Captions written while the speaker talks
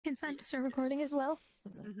consent to start recording as well?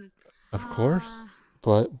 Of course,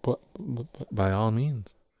 but by all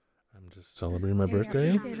means, I'm just celebrating my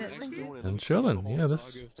birthday and chilling. Yeah,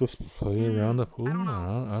 let's just play around the pool.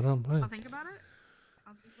 I don't mind. I'll think about it.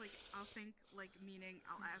 I'll think meaning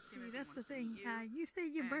I'll ask him. See, that's the thing. You say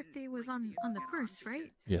your birthday was on the 1st,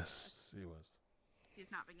 right? Yes, it was.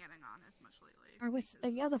 He's not been getting on as much lately. Or was the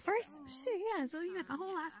 1st? Shit, yeah. So you got the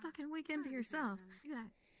whole last fucking weekend to yourself. You got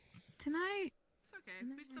tonight. It's okay.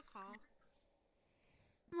 We still call.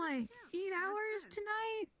 Like 8 hours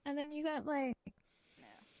tonight, and then you got like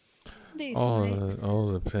days All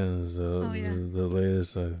tonight. depends. The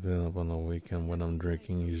latest I've been up on the weekend when I'm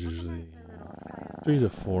drinking is usually 3 to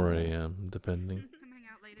 4 a.m. depending.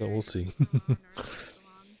 But we'll see.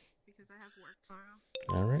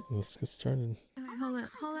 All right, let's get started. Hold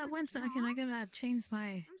up 1 second. I gotta change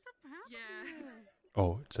my.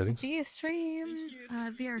 Oh, settings. Via stream,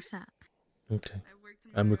 vrchat. Okay.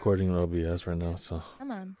 I'm recording on OBS right now, so.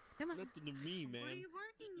 Come on. Nothing to me, man. What are you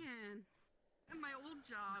working in? In my old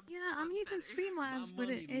job. Yeah, I'm using Streamlabs, but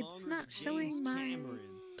it's not showing my.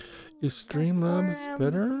 Is Streamlabs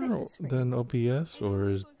better than OBS, or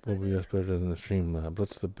is OBS better than the Streamlabs?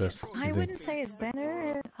 What's the best? I wouldn't say it's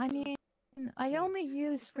better. I mean, I only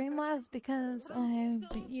use Streamlabs because I have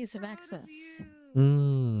the ease of access.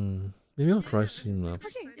 Maybe I'll try Streamlabs.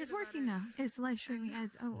 Okay, it's working now. It's live streaming.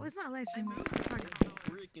 It's not live streaming. It's recording.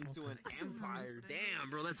 Brick into an empire. Damn,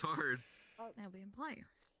 bro, that's hard. That'll be in play.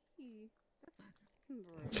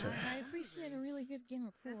 Okay. I appreciate a really good game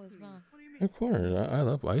of pool as well. Of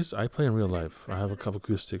course, I play in real life. I have a couple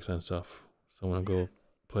cue sticks and stuff. So when I go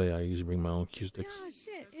play, I usually bring my own cue sticks. Oh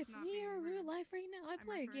shit! If we are real life right now, I'd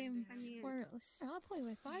play a game where I'll play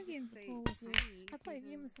like 5 games of pool with you. I play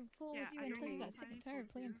games of pool with you until you got sick and tired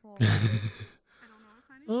of playing pool.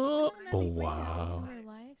 Oh wow!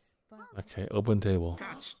 Okay, open table.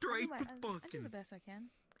 I do the best I can.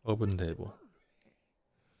 Open table.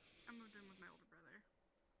 I moved in with my older brother.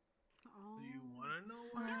 Do you want to know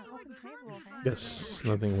what? Open table. Okay. Yes,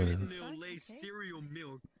 nothing winning. Cereal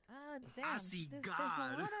milk. Damn. I see There's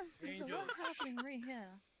a lot happening right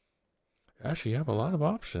here. Actually, you have a lot of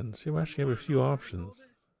options. You actually have a few options.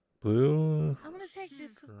 Blue. I'm gonna take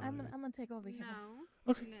this. I'm gonna take over here. No.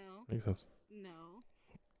 Okay. No. Makes sense. No.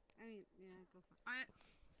 I mean, yeah, go for it.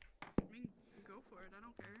 I mean, go for it. I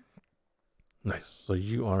don't care. Nice. So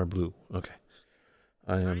you are blue. Okay.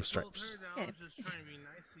 I am stripes. Okay.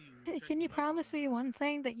 Can you promise me one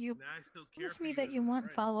thing that you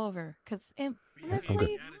won't fall over? Because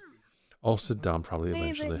honestly, I'll sit down probably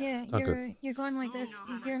eventually. You're going like this.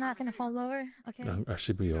 You're not gonna fall over. Okay. I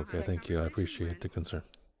should be okay. Thank you. I appreciate the concern.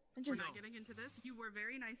 We're not getting into this. You were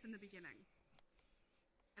very nice in the beginning.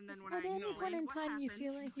 And then when at any point in time you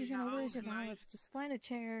feel like you're gonna lose your balance, just find a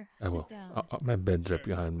chair, I will. sit down. My bed's right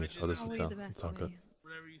behind me, so I'll just sit down. It's all good.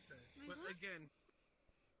 Whatever you say. But again,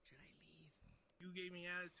 should I leave? You gave me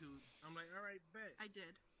attitude. I'm like, all right, bet. I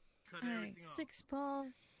did. Cut Alright, everything off. 6 ball,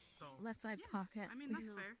 So, left side pocket. I mean, that's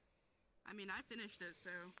fair. I mean, I finished it, so.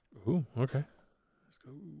 Ooh, okay. Let's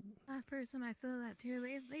go. Last person I filled that tier,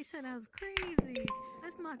 they said I was crazy.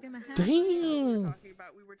 That's not gonna happen. Damn!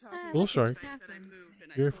 We were talking Full shark.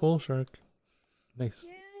 You're full shark. Nice.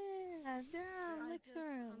 Yeah, damn,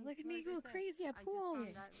 look at me go crazy at pool.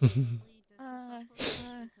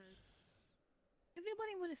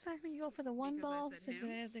 Everybody would expect me to go for the 1 ball to the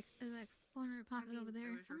corner pocket over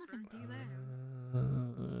there. I'm not gonna do that.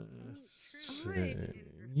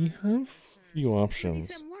 You have a few options.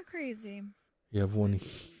 You said more crazy. You have one.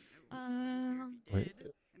 Wait.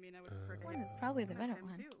 One is probably the better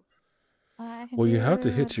one. Well, you have to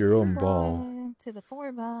hit your own ball. To the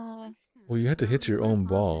 4 ball. Well, you have to hit your own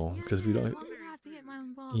ball because we don't. As long as I have to hit my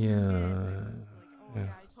own ball. Yeah.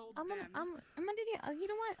 I'm gonna do. You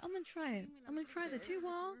know what? I'm gonna try it. I'm gonna try the 2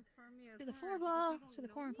 ball to the 4 ball to the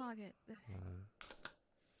corner pocket.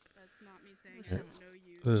 That's not me saying I don't know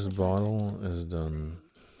you. This bottle is done.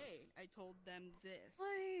 Hey, I told them this.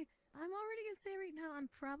 I'm already gonna say right now I'm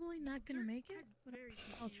probably not gonna make it, but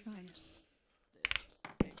I'll try it.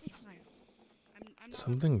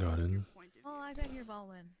 Something got in. Oh, I got your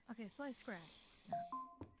ball in. Okay, so I scratched.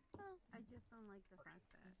 Well, I just don't like the front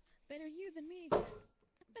fest. better you than me. I don't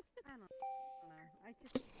know. I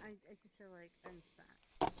just feel like I'm fat.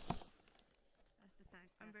 That's the fact.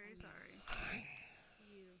 I'm very sorry.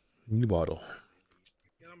 New bottle.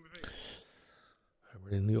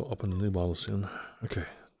 We're going to open a new bottle soon. Okay,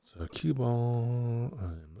 so cue ball.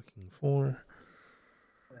 I'm looking for.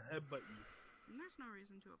 There's no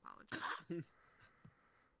reason to apologize.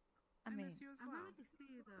 I mean, miss you as well. I'm happy to see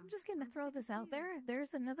you though. I'm just gonna throw this out there.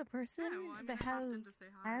 There's another person well, I mean, that I popped has in to say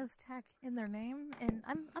hi. Aztec in their name, and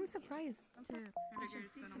I'm surprised to Figured actually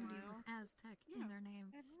it's see been a somebody while. with Aztec in their name.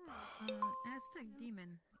 It Aztec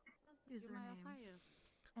Demon is their name.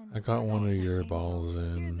 And I got one of Aztec your Angel. balls You're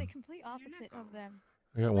in. the complete opposite of them.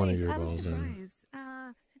 I got one of Like, your I'm balls in. surprised.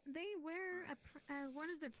 They wear one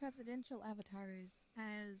of their presidential avatars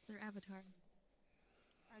as their avatar.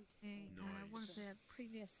 One of the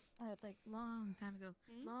previous, like long time ago,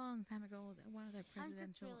 one of their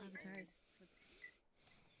presidential avatars.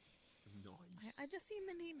 Nice. I just seen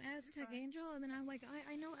the name Aztec Angel, and then I'm like,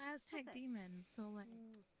 I know Aztec Demon, so like,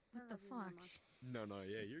 what the fuck? No,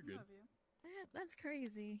 yeah, you're good. That's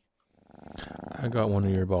crazy. I got one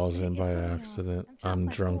of your balls in by accident. I'm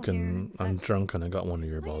drunken. I got one of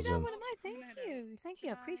your balls in. What am I? Thank you.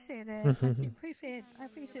 I appreciate it. I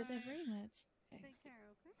appreciate that very much. Take care,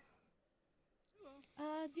 okay?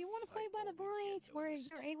 Do you want to play by the boys where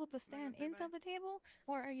you're able to stand inside the table,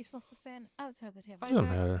 or are you supposed to stand outside the table? Doesn't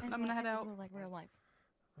matter. And I'm gonna head out. Like real life.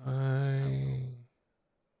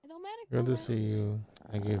 It don't matter. Good to see you.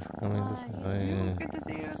 Thank you for coming to see. Good to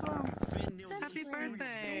see you as well. Happy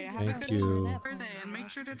birthday. Have a Thank good you. birthday, and make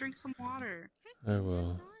sure to drink some water. I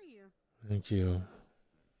will. How are you? Thank you.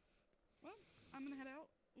 Well, I'm gonna head out.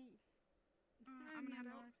 I'm gonna head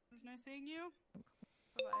out. It was nice seeing you.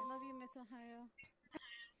 Bye-bye. Love you, Miss Ohio.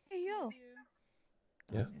 Hey yo,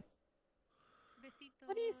 Yeah,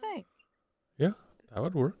 what do you think? that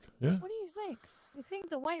would work. Yeah. What do you think? You think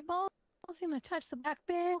the white ball is gonna touch the black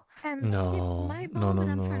ball and skip No, my ball that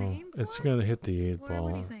I'm trying to aim for? It's gonna hit the 8 What do you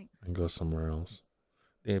ball think? and go somewhere else.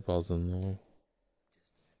 The 8 ball's in there.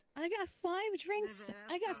 I got 5 drinks.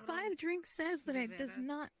 I got 5 drinks says that it does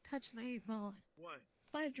not touch the 8 ball. What?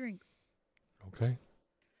 5 drinks. Okay.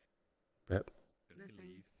 Bet.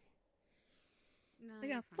 No, I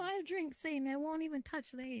you're got fine. 5 drinks saying it won't even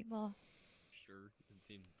touch the 8 ball. Sure, it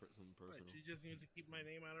seemed something Right, personal. she just needs to keep my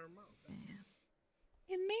name out of her mouth. Yeah.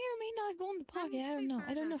 It may or may not go in the pocket. I to don't be know. fair,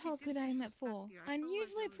 I don't though, know she how did good I am at disrespect pool. you. I I'm feel like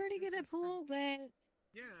usually that was pretty good at pool, but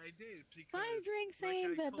Yeah, I did. Because 5 drinks like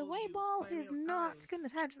saying I that the told white you ball plenty is of not times, gonna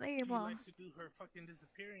touch the 8 she ball. likes to do her fucking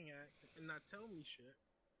disappearing act and not tell me shit.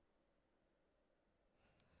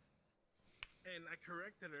 And I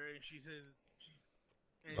corrected her, and she says,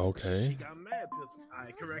 and Okay. she got mad because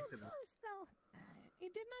I corrected her.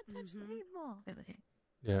 It did not touch the 8 ball.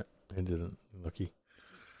 Yeah, I didn't. Lucky.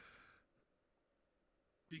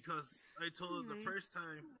 Because I told her the first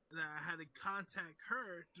time that I had to contact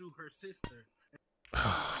her through her sister. And she was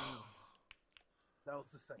like, no. That was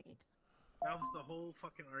the second. That was the whole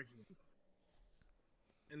fucking argument.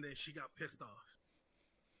 And then she got pissed off.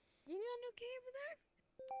 You got no key over there?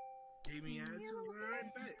 Gave me attitude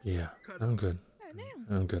right back. Yeah, Cut I'm it. good. Oh, damn.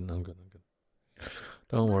 I'm good.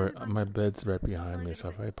 Don't worry, my bed's right behind me, so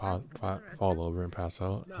if I fall over and pass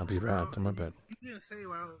out, I'll be right to my bed. You didn't say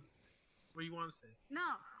what you want to say. No,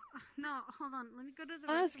 hold on. Let me go to the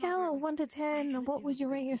On a restroom. scale of 1 to 10, what would you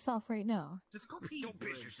rate yourself right now? Just go pee. Don't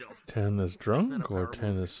piss yourself. 10 is drunk It's not a or power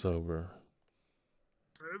 10 move. is sober?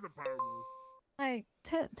 That is a power move. Like,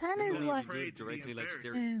 10 You're is only like, afraid to be directly like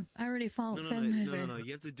embarrassed. stare. I already fall No, feminine.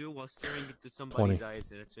 You have to do it while staring into somebody's 20. eyes.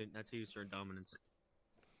 That's how you start dominance.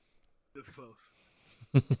 This close.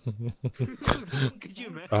 Could you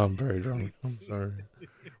imagine? I'm very drunk. I'm sorry.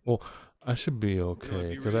 Well, I should be okay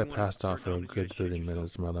you because really I wanna passed out start for a down, you good gotta shit 30 yourself.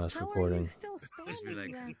 minutes in my last How are you recording. still Just be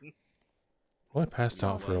standing like- there? Well, I passed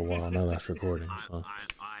out for a while in my last recording, so.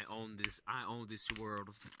 I own this. I own this world.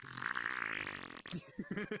 I'm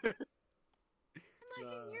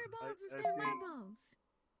not hitting your balls instead of my balls.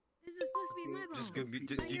 This is supposed to be my balls. Just gonna be,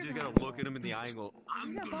 not you your just balls. gotta look at him in the eye and go, I'm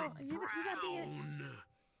You got gonna ball- you got brown.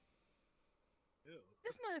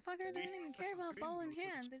 This motherfucker doesn't even care about ball in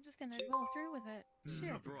hand. They're just gonna go through with it. Shit.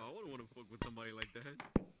 Nah, bro, I wouldn't want to fuck with somebody like that.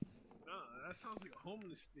 No, that sounds like a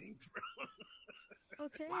homeless thing, bro.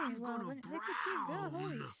 Okay, I'm well, gonna look at you go.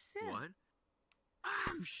 Holy brown. shit. What?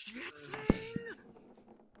 I'm shitting.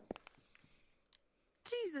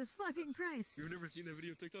 Jesus fucking Christ. You've never seen that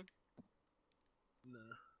video on TikTok? Nah.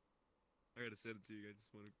 I gotta send it to you. I just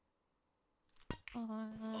want to.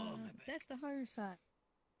 That's the hard shot.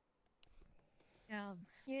 Yeah,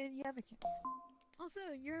 you have a. Also,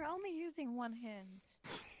 you're only using one hand.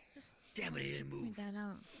 Just Damn it, it didn't point move. that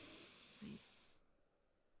out. Please.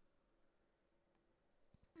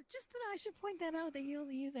 Just that I should point that out that you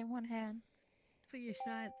only use one hand for your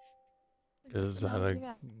shots. Is that No, a you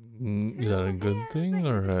got- is that a good thing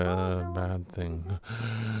or a bad thing?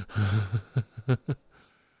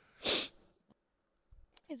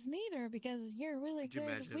 It's neither because you're really Could you good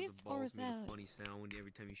imagine with if the or balls made a without. funny sound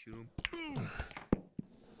every time you shoot them?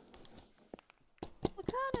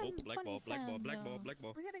 Black ball, black ball, black ball, black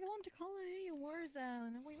ball. We gotta go into Call of Duty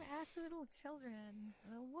Warzone, and we've asked the little children,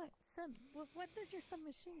 what does your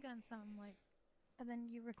submachine gun sound like? And then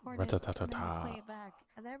you record it, and then you play it back.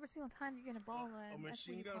 And every single time you get a ball in, that's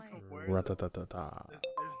when you play. There's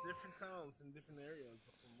different sounds in different areas,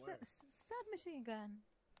 but from where? Submachine gun.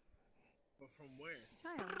 But from where?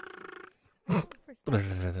 Child.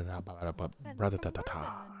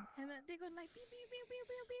 Ratatata. And they go like pew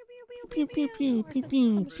pew pew pew pew pew Pew pew pew pew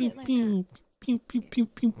pew pew pew. Pew pew pew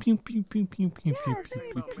pew pew pew pew pew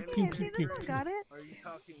pew pew pew. Got it? Are you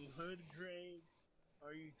talking hood grade?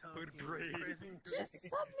 Are you talking just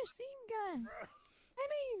submachine gun?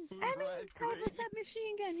 Any type of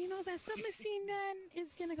submachine gun. You know that submachine gun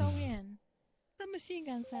is gonna go in. Submachine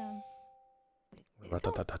gun sounds. It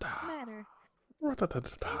don't matter. Any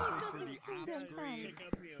submachine gun sounds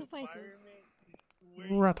suffices.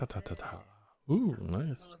 Ratatata. Ooh,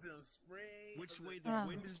 nice. Which way the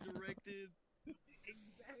wind is directed?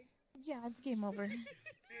 Yeah, it's game over.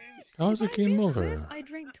 How's it game over? This, I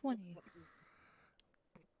drink 20.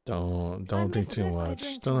 Don't drink too much.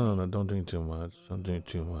 No, don't drink too much. Don't drink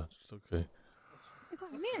too much. It's okay. If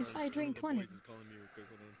I miss, I drink 20.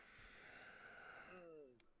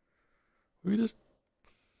 We just.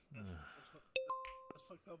 That's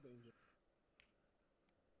fucked up, Angel.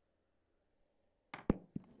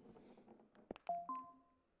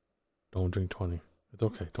 Don't drink 20. It's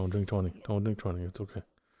okay. Don't drink 20. Don't drink 20. It's okay.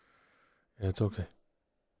 It's okay.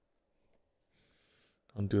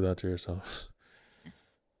 Don't do that to yourself. I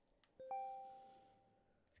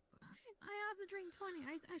have to drink 20.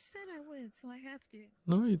 I said I would, so I have to.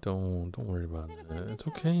 No, you don't. Don't worry about it. It's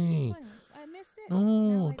okay. I missed it.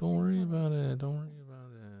 No, don't worry about it. Don't worry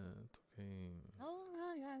about it. It's okay. Oh,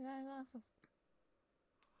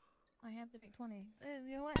 I have to drink 20.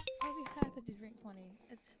 You know what? I'll be happy to drink 20.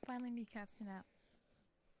 It's finally me casting out.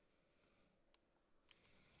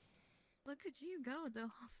 Look at you go,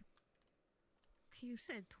 though. You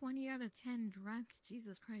said 20 out of 10 drunk.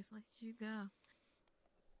 Jesus Christ, let you go.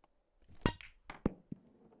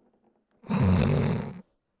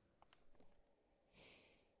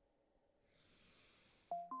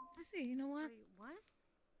 I see, you know what? Wait, what?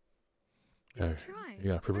 There, Try. you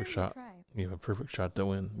got a perfect shot. You have a perfect shot to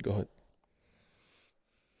win. Go ahead.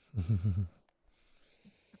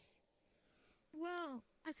 Well,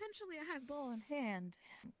 essentially, I have ball in hand.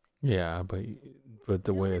 Yeah, but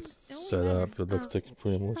the way it's set up, it looks like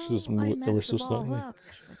pretty much just move ever so slightly.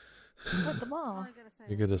 With the ball.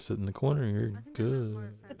 You gotta sit in the corner. You're good.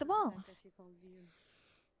 With the ball.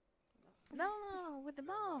 No, with the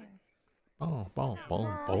ball.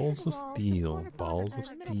 Balls of steel. Balls of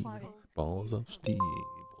steel. Balls of steel.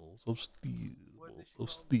 Balls of steel. Balls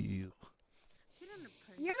of steel.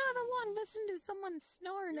 You're not the one listening to someone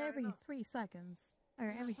snoring every 3 seconds.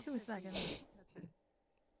 Or every 2 seconds.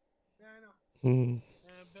 Yeah, I know. I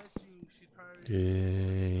bet you she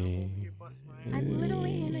probably. I'm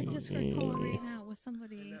literally in a Discord call right now with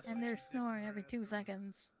somebody, and they're snoring every 2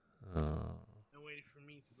 seconds. And waiting for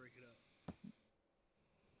me to break it up.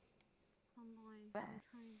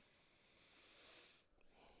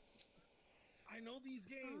 I know these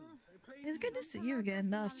games. It's good to see you again,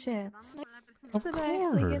 though, shit. Of So that I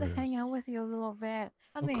actually get to course. hang out with you a little bit.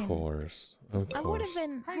 I mean, Of course. I would have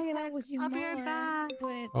been hanging out with you more,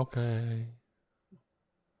 but Okay.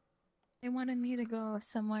 they wanted me to go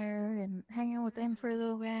somewhere and hang out with them for a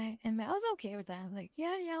little bit, and I was okay with that. Like,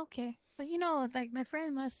 yeah, okay. But you know, like my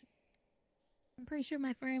friend must. I'm pretty sure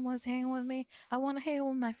my friend was hanging with me. I want to hang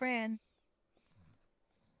with my friend.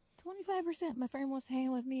 25%. My friend wants to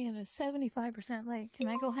hang with me, and a 75%. Like, can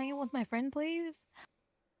I go hang out with my friend, please?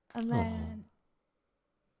 And then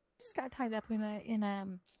just got tied up in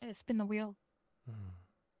a spin the wheel.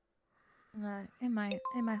 In my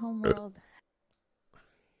home world.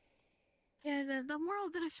 Yeah, the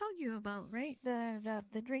world that I showed you about, right? The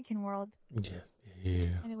drinking world.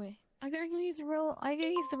 Yeah. Anyway, I gotta use the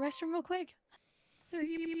restroom real quick. So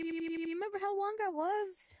you remember how long that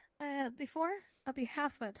was before? I'll be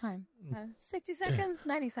half that time. 60 seconds,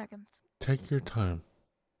 90 seconds. Take your time.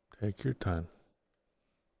 Take your time.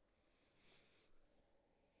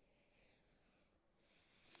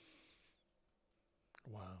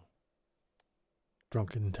 Wow.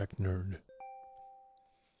 Drunken tech nerd.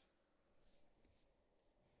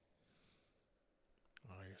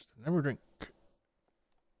 I used to never drink.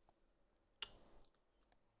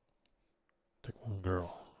 Take one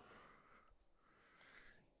girl.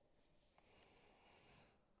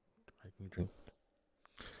 To make me drink.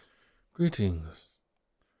 Greetings.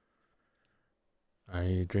 Are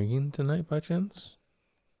you drinking tonight by chance?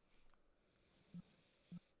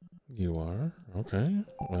 You are? Okay.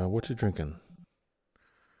 What you drinking?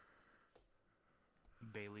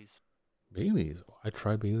 Bailey's. Bailey's. Oh, I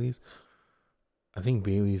tried Bailey's. I think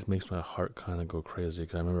Bailey's makes my heart kind of go crazy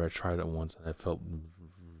because I remember I tried it once and I felt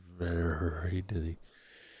very dizzy.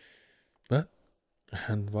 But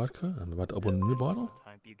and vodka. I'm about to open a new bottle.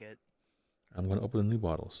 Type you get. I'm gonna open a new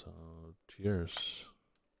bottle. So cheers.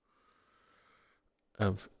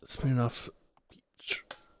 Of Smirnoff Peach.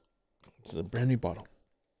 It's a brand new bottle.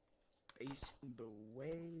 Face the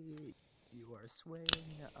way you are swaying.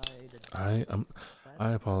 I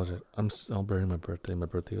apologize. I'm celebrating my birthday. My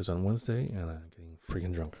birthday was on Wednesday, and I'm getting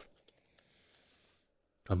freaking drunk.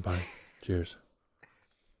 I'm fine. Cheers.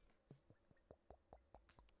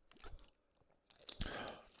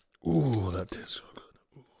 Ooh, that tastes so good.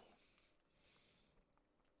 Ooh.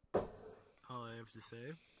 All I have to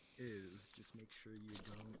say is just make sure you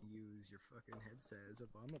don't use your fucking headset as a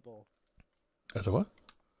vomit bowl. As a what?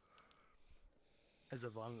 As a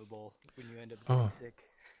vomit bowl when you end up getting sick.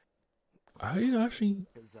 I actually,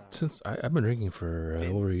 since I've been drinking for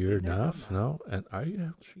over a year and a half now, and I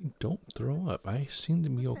actually don't throw up. I seem to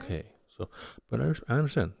be okay. So, but I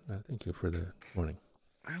understand. Thank you for the warning.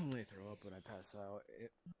 I only throw up when I pass out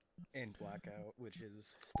and blackout, which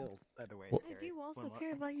is still, by the way, I scary. do also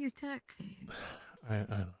care about you, Tech. I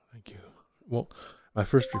know. Thank you. Well, my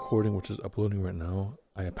first recording, which is uploading right now,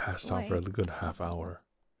 I passed out for a good half hour,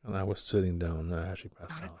 and I was sitting down. And I actually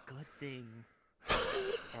passed out. Good thing.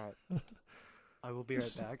 Alright. I will be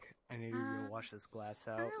right back. I need to go wash this glass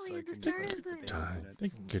out so I can get the time.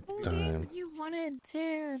 Take your Who time. you wanted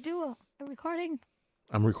to do a recording?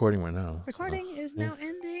 I'm recording right now. Recording is now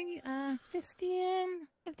ending 15:55.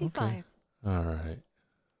 Okay. All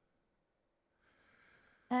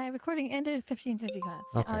right. Recording ended 15:55.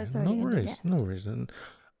 Okay. No worries. No worries. And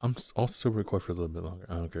I'm also record for a little bit longer.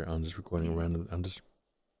 I don't care. I'm just recording random. I'm just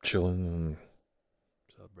chilling and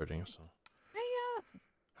celebrating. So.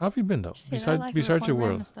 How have you been though? Besides your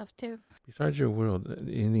world, stuff too. Besides your world,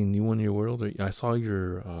 anything new in your world? I saw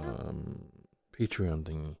your Patreon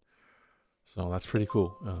thingy, so that's pretty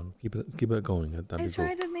cool. Keep it going. That'd be cool.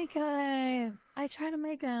 I try to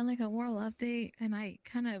make a world update, and I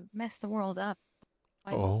kind of messed the world up.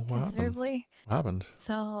 Considerably. What happened?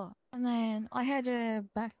 So, and then I had to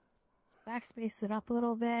backspace it up a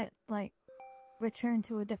little bit, like return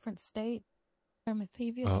to a different state from a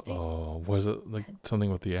previous state. Oh, was it like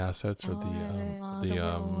something with the assets or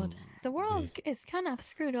the world is kind of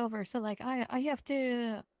screwed over. So like I have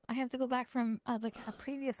to go back from like a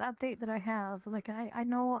previous update that I have. Like I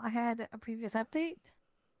know I had a previous update,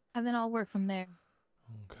 and then I'll work from there.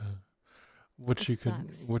 Okay. What you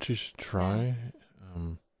should try,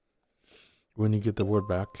 when you get the word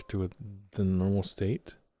back to the normal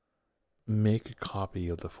state, make a copy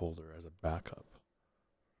of the folder as a backup.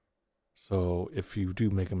 So if you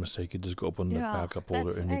do make a mistake, you just go open the backup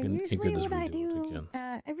folder and you can just redo it again.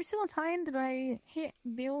 Every single time that I hit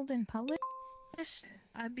build and publish,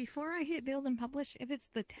 before I hit build and publish, if it's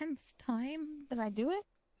the 10th time that I do it,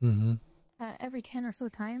 every 10 or so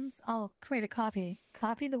times, I'll create a copy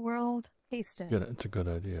the world, paste it. Yeah, it's a good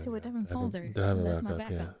idea. To a different folder. To have a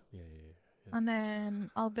backup, yeah. And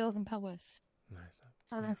then I'll build and publish. Nice.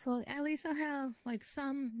 So at least I'll have like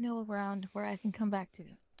some middle ground where I can come back to.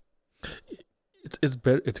 It's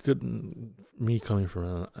better. It's good. Me coming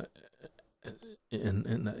from an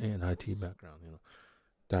IT background, you know,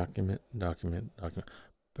 document,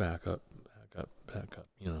 backup.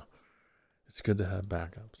 You know, it's good to have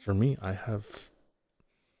backups. For me, I have,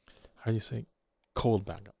 how do you say, cold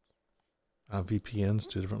backups. I have VPNs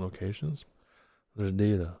to different locations. There's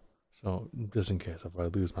data, so just in case if I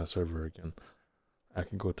lose my server again, I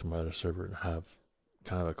can go to my other server and have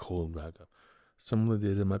kind of a cold backup. Some of the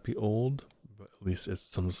data might be old, but at least it's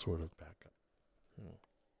some sort of backup.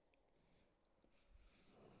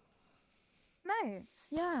 Nice.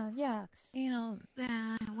 Yeah. You know,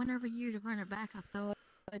 whenever you run a backup, though,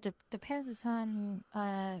 it depends on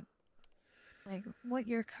like what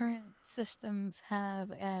your current systems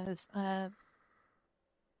have as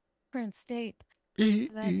current state.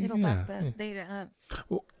 It'll back the data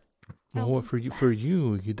up. Well, for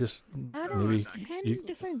you just out of maybe 10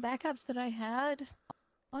 different backups that I had,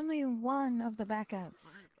 only one of the backups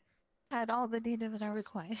had all the data that I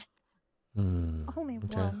required. Only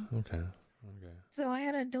one. Okay. So I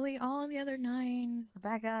had to delete all the other 9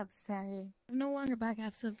 backups. I no longer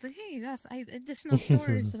backups of, but hey, that's additional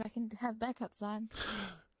storage that I can have backups on.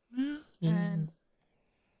 And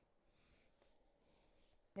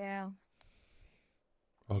yeah.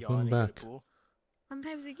 Welcome back.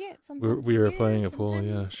 Sometimes you get. We were playing a pool.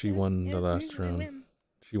 Yeah, she won the last round.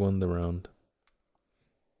 She won the round.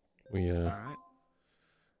 We Alright.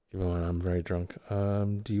 give on. I'm very drunk.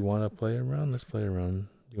 Do you want to play around? Let's play around.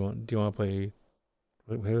 Do you want to play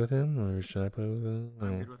with him, or should I play with him?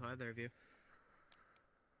 I'm good with either of you.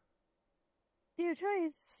 Dear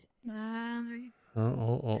choice.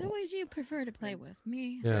 Who would you prefer to play with?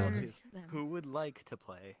 Me Yeah. or them? Who would like to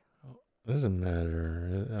play? It doesn't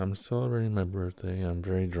matter. I'm celebrating my birthday. I'm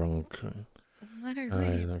very drunk. Doesn't matter to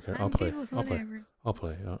Alright, me. okay. I'm I'll play. good with I'll play. whatever. I'll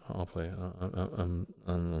play. I'll play.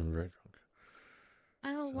 I'm very drunk.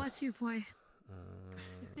 I'll watch you play.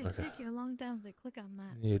 It Okay. took you a long time to click on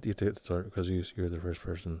that. You take the start because you're the first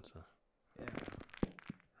person. So. Yeah.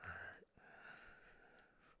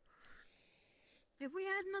 If we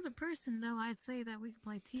had another person, though, I'd say that we could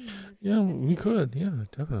play teams. Yeah, we could. Yeah,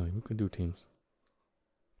 definitely. We could do teams.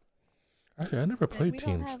 Actually, I never played we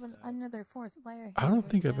teams. don't have another fourth player here. I don't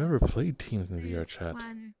think I've yeah. ever played teams in There's VRChat.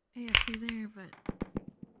 one AFK there, but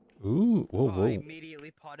Ooh, whoa, I whoa.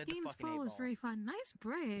 immediately potted the Teams fucking Bowl is A-ball. very fun. Nice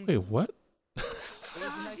break. Wait, what? It was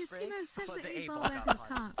a nice He's break, gonna send but the the A-ball A-ball back got at the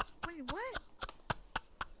potted. top. Wait, what?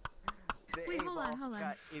 The Wait, hold on, A-ball hold on.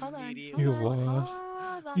 got Hold on, immediately You hold on, lost.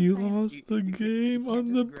 hold on, You Fran. lost the game you on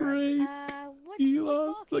can't the just grab it. break. Which You ball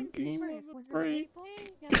lost the came game first? on the Was break. it the A-ball?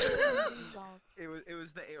 Yeah, it was one of these balls. It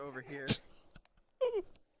was the A over here.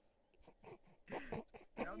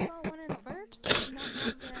 The A-ball went in first? And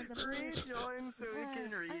that was, the break. Rejoin so we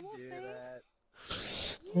can I will redo say- that.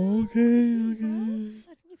 Okay, But okay.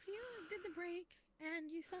 if you did the break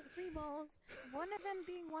and you sunk 3 balls, one of them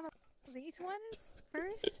being one of these ones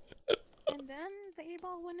first, and then the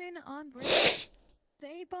A-ball went in on break, the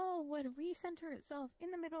A-ball would recenter itself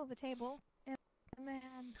in the middle of the table, and then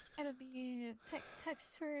it would be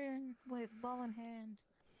text turn with ball in hand.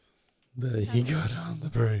 That he got on the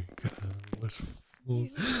break. That was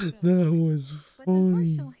Usually how it goes. That was But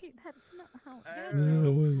funny. unfortunately, that's not how it That goes.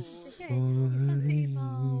 That was was Okay, you sent the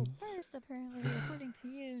A-ball funny. first, apparently, according to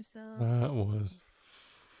you, so That was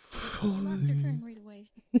you lost your funny. turn right away.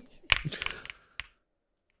 There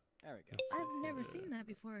we go. I've never seen that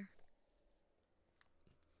before.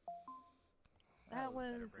 That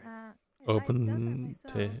was better was, break. I've done that Open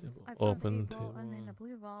myself. table. I've sung Open a ball and then a table.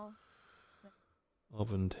 blue ball.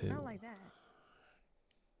 Open Not table. like that.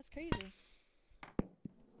 That's crazy.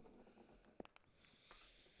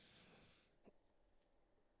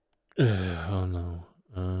 Oh no.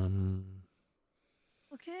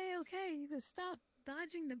 Okay, you can stop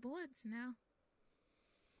dodging the bullets now.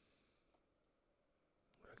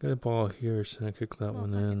 I got a ball here, so I kick that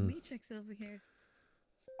one Motherfucking in. Matrix over here.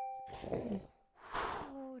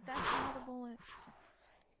 Oh, that's not a bullet.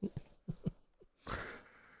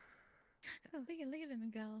 Oh, look at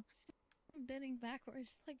him go. Bending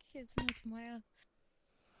backwards like kids no tomorrow.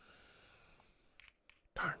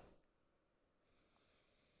 Darn.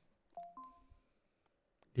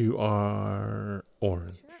 You are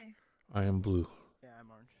orange. Sure. I am blue. Yeah,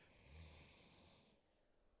 I'm orange.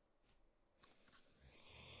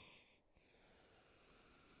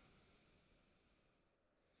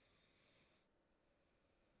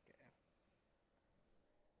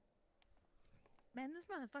 Man, this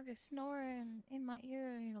motherfucker snoring in my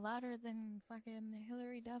ear louder than fucking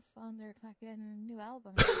Hillary Duff on their fucking new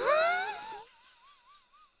album.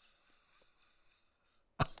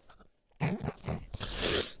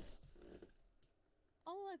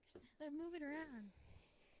 Oh, look, they're moving around.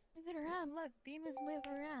 Move it around, look, Demon's moving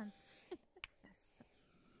around. Yes.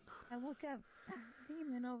 I look up,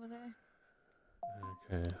 Demon over there.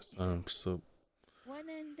 Okay, so When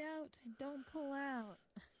in doubt, don't pull out.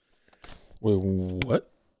 wait, what?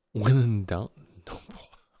 When in doubt, don't pull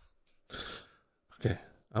out. Okay,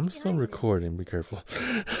 I'm still Behind you. recording. Be careful. They're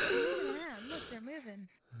moving around, look, they're moving.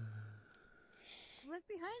 Look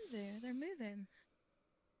behind you, they're moving.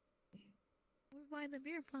 We're by the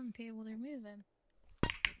beer pong table, they're moving.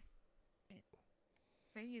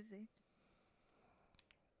 Crazy.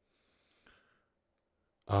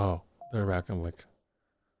 Oh, they're back. I'm like,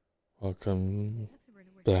 welcome. That's a really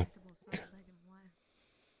back. respectable song back in the while.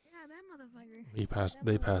 Yeah, that motherfucker. He passed. That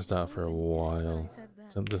They passed out for a moving. Yeah, I while. said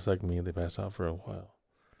that. So just like me, they passed out for a while.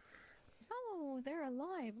 Oh, they're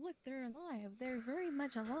alive. Look, they're alive. They're very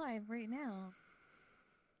much alive right now.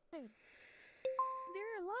 Dude.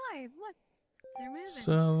 They're alive. Look. They're moving.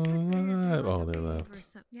 So Look, they're alive. Oh, like a they wave or left.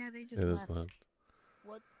 some- Yeah, they just They left. just left.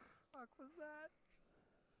 What the fuck was that?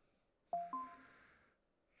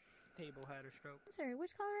 Table had a stroke. I'm sorry,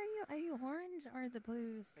 which color are you? Are you orange or the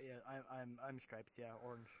blues? Yeah, I'm stripes. Yeah,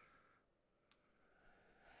 orange.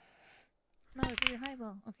 No, it's your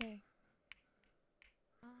highball. Okay.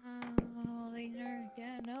 Oh, they nerfed.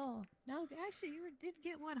 Yeah, no. No, actually, you did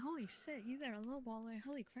get one. Holy shit, you got a low ball there.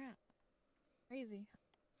 Holy crap. Crazy.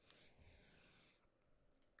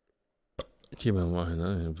 Keep in mind,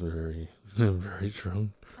 I am very, very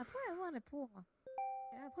drunk. I play a lot of pool.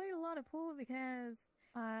 Yeah, I played a lot of pool because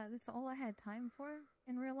that's all I had time for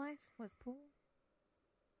in real life was pool.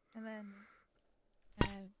 And then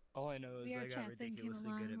All I know is I got VRChat thing came ridiculously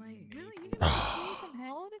along. good at Like, being really, an you equal. can play from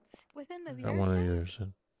hell within the I want to VRChat? yours.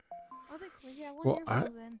 Oh, yeah, Well, your ball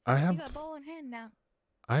then. I have. You got ball in hand now.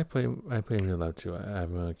 I play in real life too. I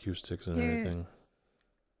have acoustics and everything.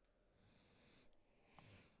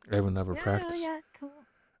 I even have a practice. Yeah, cool.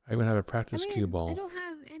 I even have a practice cue ball. I don't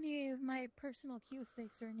have any of my personal cue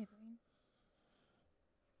sticks or anything.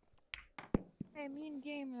 Hey, mean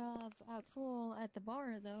game of pool at the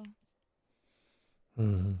bar though.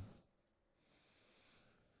 Mm-hmm.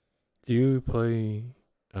 Do you play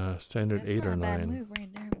standard 8 or 9? Move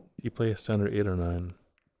right there. Do you play a standard 8 or 9?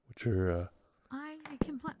 Which are I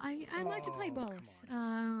can play. I like to play both.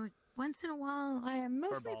 Once in a while, I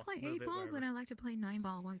mostly play 8 ball, but I like to play 9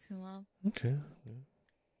 ball once in a while. okay.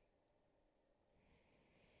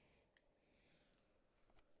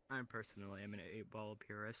 I personally am an 8-ball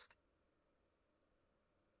purist.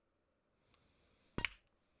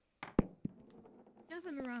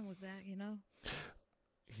 Nothing wrong with that, you know.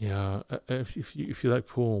 Yeah, if you like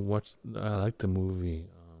pool, watch. I like the movie.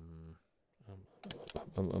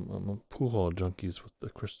 Pool Hall Junkies with the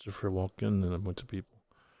Christopher Walken and a bunch of people.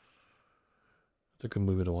 It's a good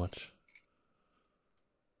movie to watch.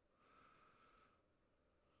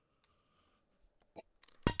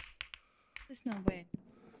 There's no way.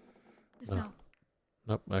 There's no.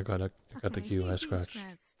 Nope, I got the cue. I scratched.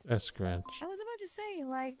 I scratched. I was about to say,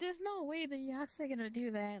 like, there's no way that you're actually gonna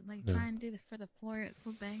do that. Like, No. try and do the for the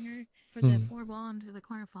full banger for the 4 ball into the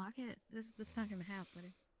corner pocket. That's not gonna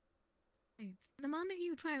happen. Like, the moment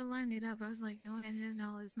you try to line it up, I was like, no,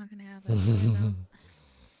 it's not gonna happen.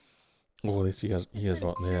 Well, at least he has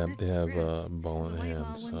ball. They have ball in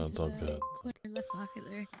hand, so it's all good. Put your left pocket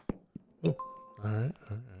there. Oh, all right.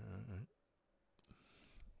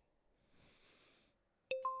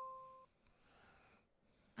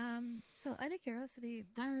 So out of curiosity,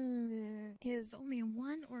 there is only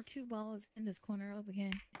 1 or 2 balls in this corner over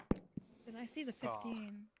here. Because I see the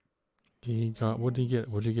 15. He got. What did you get?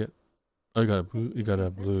 What'd you get? Oh, you got a blue. You got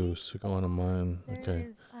a blue. So go on to mine. Okay. There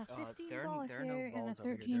is a 15 ball here and a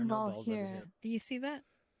 13 ball here. Do you see that?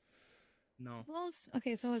 No. Balls?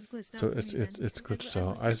 Okay, so it's glitched out. So it's glitched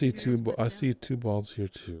out. I see two balls here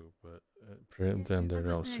too, but for them they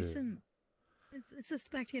don't see it. It's a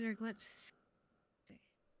spectator glitch.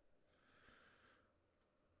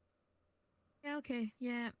 Yeah, okay,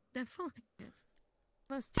 yeah, definitely.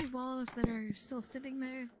 Plus 2 balls that are still sitting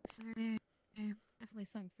there. Yeah, definitely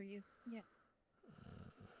sung for you. Yeah.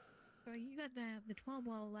 So you got the 12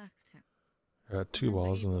 ball left. I got 2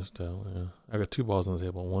 balls on this table. Yeah, I got 2 balls on the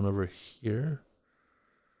table. One over here,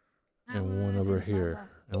 and one over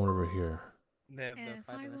here, and one over here. The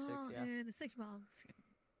 5 and the 6, yeah. The 6 balls.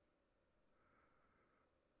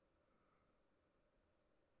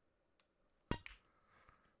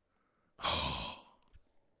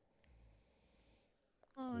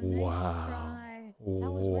 Oh, nice try. That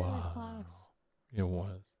was really close. It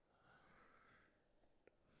was.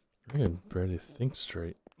 I can barely think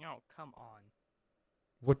straight. No, come on.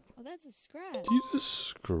 What? Oh, that's a scratch. Did you just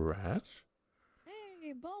scratch?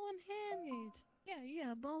 Hey, ball in hand.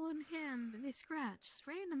 Yeah, ball in hand. They scratch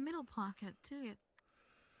straight in the middle pocket too.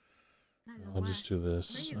 I'll just do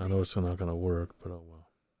this. I know it's not gonna work, but oh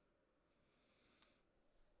well.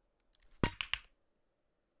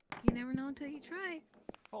 You never know until you try.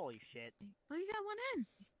 Holy shit. Well, you got one in.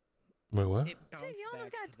 Wait, what? It bounced you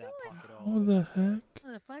almost back got to that two in. pocket How the heck?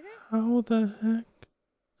 Motherfucker. How the heck?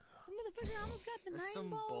 The motherfucker almost got the That's 9 some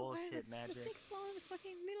ball or bullshit the magic. 6 ball in the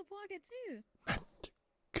fucking middle pocket too.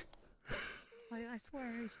 I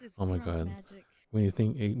swear it's just Oh my drunk god. magic. When you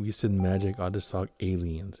think we said magic, I just thought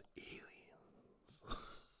aliens.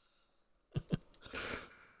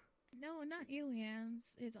 No, not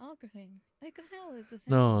aliens. It's algorithm. Like the hell is this?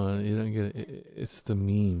 No, you don't get it. It's the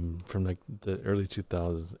meme from like the early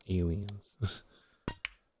 2000s. Aliens. Okay.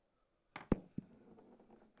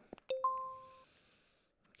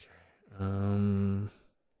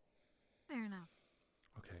 Fair enough.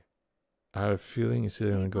 Okay. I have a feeling it's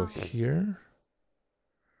either gonna go here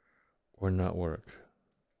or not work.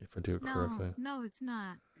 If I do it correctly. No, it's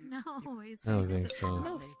not. No, it's I don't think so.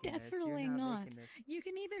 No, definitely not. You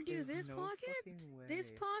can either do this pocket,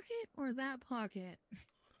 or that pocket.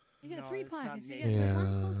 You got 3 pockets. You got the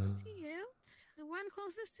one closest to you, the one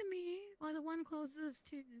closest to me, or the one closest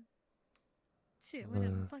to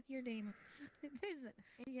whatever. Fuck your name. There's it.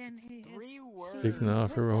 Again, 3 words. Speaking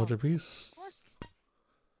of for Roger Peace.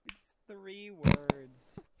 It's 3 words.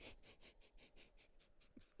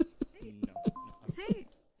 See?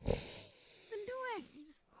 Then do it. You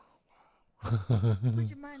just put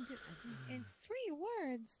your mind to it. It's 3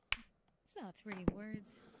 words. It's not 3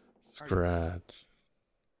 words. Scratch.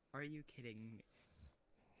 Are you kidding me?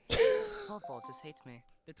 12 ball just hates me.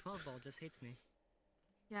 The 12 ball just hates me.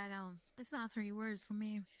 Yeah, I know. It's not 3 words for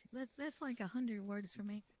me. That's like 100 words for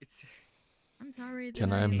me. It's. I'm sorry.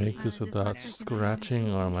 Can I make this without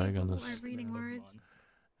scratching, or am I gonna? Reading words.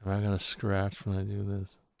 Am I gonna scratch when I do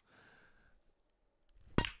this?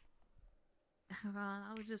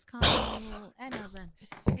 I would just call you Anna then.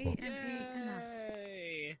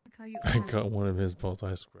 A-N-A-N-A. I'll call you I Anna. got one of his both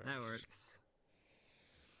eye scratch. That works.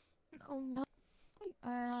 Oh,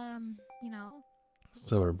 you know.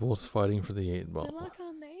 So we're both fighting for the 8 ball. Good luck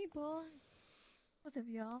on the 8 ball. Both of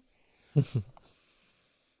y'all.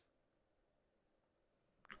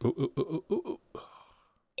 Ooh.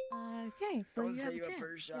 Okay, so you have a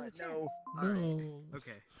chance. No. No.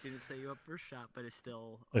 Okay, didn't say you up for a shot, but it's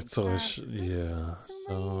still. It's always, yeah.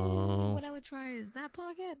 So What I would try is that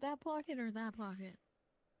pocket, or that pocket.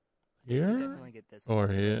 here Definitely get this or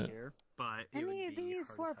one here. But it Any would of be these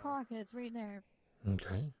hard 4 as hell. pockets right there.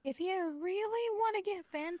 Okay. If you really want to get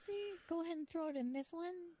fancy, go ahead and throw it in this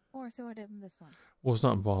one, or throw it in this one. Well, it's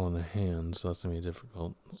not ball in the hand, so that's gonna be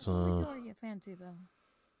difficult. So we So throw you fancy though.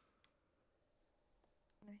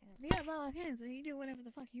 Yeah, ball in hand, so you do whatever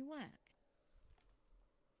the fuck you want.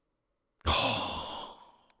 No.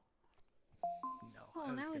 Oh,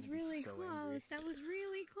 I that was gonna be really so close. angry. That was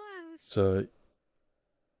really close. so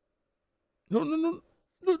no.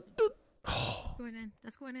 Going in.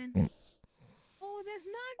 That's going in. Oh, that's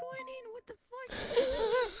not going in. What the fuck?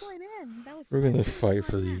 That's going in. That was. We're gonna so fight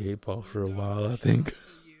for going in. the 8 ball for a while, I think.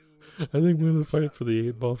 I think we're gonna fight for the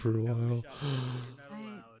 8 ball for a while.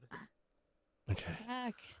 Okay.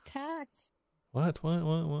 Tack. What?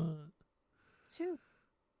 Shoot.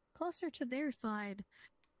 Closer to their side.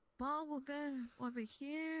 Ball will go over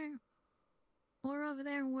here. Or over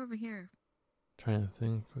there, or over here. Trying to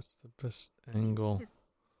think, what's the best angle? Just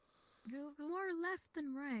go more left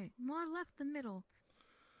than right. More left than middle.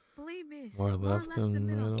 Believe me. More left than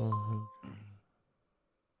middle.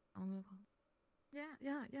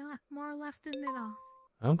 Yeah. More left than middle.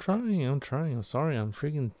 I'm trying. I'm sorry, I'm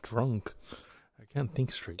freaking drunk. I can't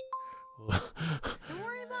think straight. Don't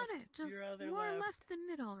worry about it. Just more left than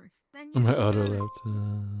middle. Then My you other got it. left.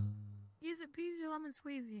 Use it, peasy, lemon,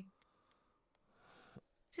 squeezy.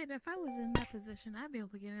 Shit, if I was in that position, I'd be able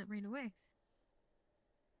to get it right away.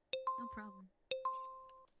 No problem.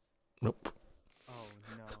 Nope. Oh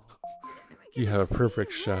no. You have a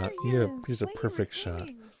perfect shot. Yeah, He's a perfect shot.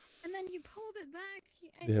 And then you pulled it back.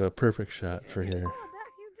 You have a perfect shot for here. You pulled it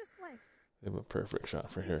back, you just like You have a perfect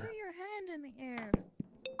shot for you here. threw your hand in the air.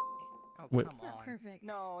 Oh, Wait. come It's not on. perfect.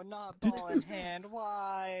 No, not Did- ball in hand.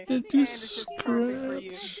 Why? Did Hand you is just perfect for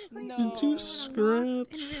you. scratch? No. Did you Lost scratch? in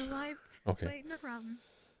real life. Okay, Wait, no problem.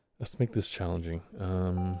 let's make this challenging.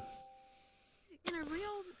 In a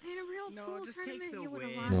real No, pool just take tournament, the you would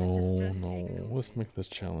have win. lost. No. Let's make this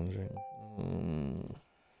challenging.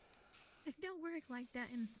 It don't work like that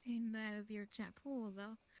in the vrchat pool,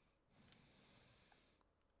 though.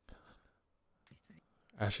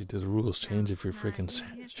 Actually, do the rules change if you're Nah,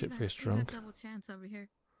 freaking you shit-faced got drunk? double chance over here.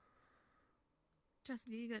 Trust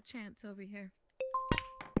me, you got chance over here.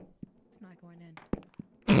 It's not going in.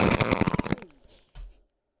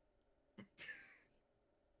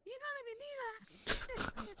 You don't even need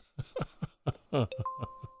that.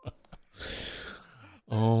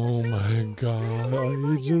 Oh my god, worry I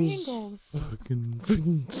about your just angles.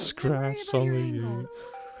 fucking scratched about on your the angles.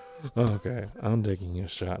 Okay, I'm taking a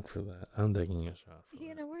shot for that. I'm taking a shot for You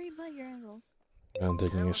that. gotta worry about your angles. I'm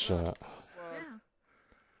taking a shot.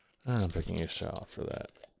 Yeah. I'm taking a shot for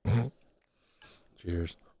that.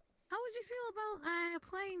 Cheers. How would you feel about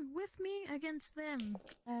playing with me against them?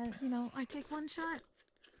 You know, I take one shot,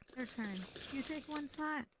 their turn. You take one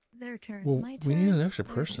shot, their turn. Well, My turn. we need an extra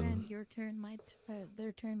their person. Turn, your turn,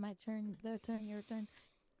 their turn, my turn, their turn, your turn.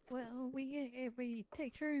 Well, we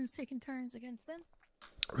take turns, taking turns against them.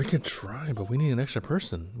 We can try, but we need an extra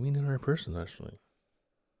person. We need another person, actually.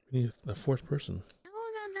 We need a 4th person.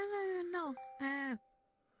 No.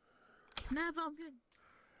 No, it's all good.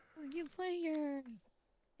 You play you're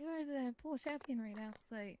the pool champion right now,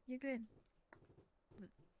 so you're good.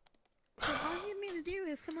 So all you need to do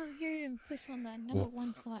is come over here and push on that number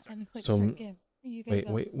 1 slot and click start game. You gotta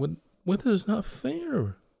go. Wait, what is not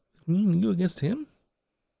fair? It's me and you against him?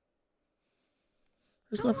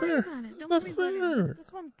 It's Don't not worry fair. about it. It's Don't not worry about fair. it.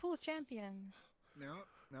 This one pool champion. No.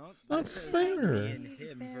 It's not fair. Me and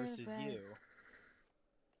him Fair, versus but- you.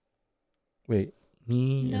 Wait,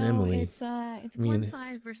 Me and Emily. It's Me one and-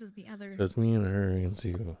 side versus the other. So it's me and her against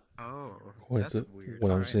you. Oh, Quite that's the, weird. what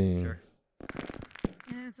I'm Alright, seeing. sure.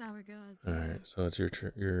 Yeah, that's how it goes. All right, so it's your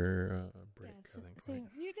break, Yeah, I think. so Right?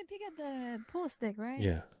 you can pick up the pull stick, right?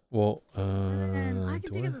 Yeah. Well, And I can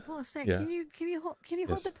do pick I? up the pull stick. Yeah. Can you hold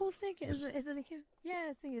Yes. the pull stick? Is Yes. it okay?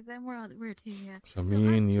 Yeah, see, then we're two, yeah. So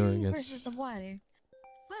me us and you two are against- versus the water.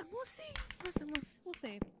 But we'll see. Listen, we'll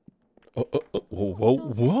see. Oh, whoa, whoa, So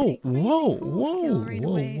it's whoa, pretty crazy whoa, cool skill whoa, right whoa,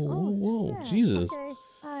 away. whoa, Oh, whoa, shit. Jesus.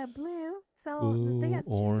 Okay, blue. So Blue, they got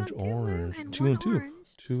orange, two orange. blue and Two one and two.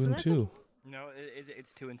 orange. Two so and that's two. okay. No,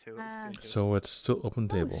 it's 2 and 2. It's 2 and 2. So it's still open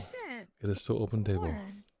table. Oh shit! It is still open table.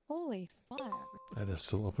 Lord. Holy fuck! That is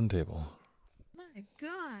still open table. My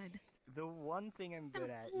God! The one thing I'm good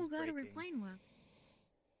at Cool is guy to breaking. plane with.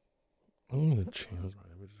 I'm gonna change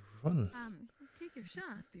my image for fun. Take your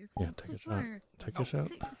shot, dude. Yeah, take a shot. Take a shot.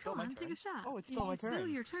 Come on, take a shot. Oh, it's still my turn. Still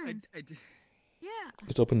your turn. I did. Yeah.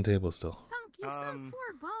 It's open table still. You saw 4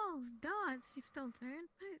 balls. Dots. You still turn.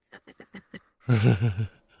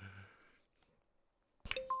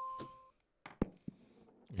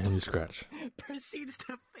 And you scratch. Proceeds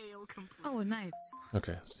to fail completely. Oh, nice.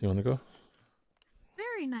 Okay, so you wanna go?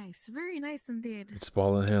 Very nice. Very nice indeed. It's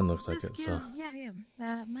ball in hand, looks like This it. gives, So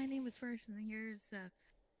yeah. My name was first, and then yours.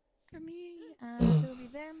 For me, it'll be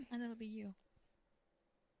them, and it'll be you.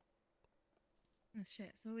 Oh,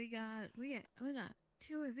 shit. So we got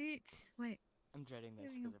 2 of each. Wait. I'm dreading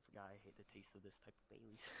this Here we go. because I forgot I hate the taste of this type of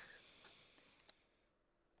Baileys.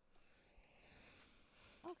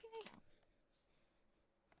 Okay.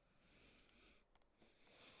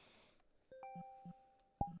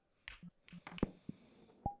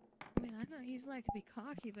 I mean, I don't usually like to be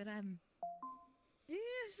cocky, but I'm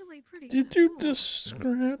usually pretty. did you cool. just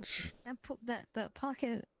scratch? That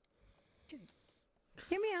pocket? Dude,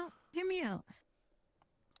 hear me out. Hear me out.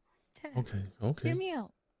 Okay, Hear okay. me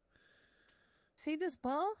out. See this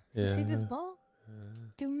ball? Yeah. You see this ball?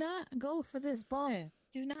 Do not go for this ball.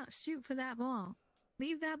 Do not shoot for that ball.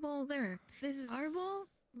 Leave that ball there. This is our ball.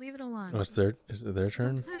 Leave it alone. Oh, is it their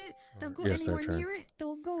turn? Don't go Yes, their anywhere turn. near it.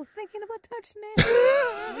 Don't go thinking about touching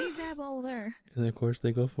it. Leave that ball there. And of course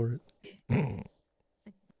they go for it.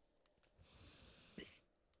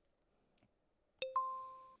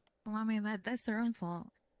 Well, I mean that's their own fault.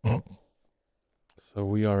 So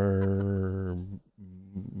we are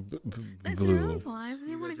That's their own blue. fault. If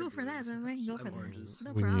they want to go for that, then they can go for that.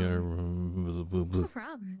 No We problem. are No blue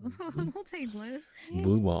problem. We'll take blues.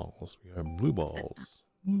 balls. We are blue balls.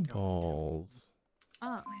 Blue balls.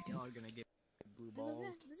 Oh, Y'all are gonna get blue is balls.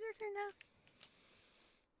 it your turn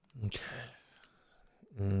now? Okay.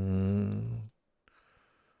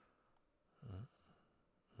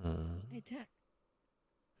 Hey, Tech.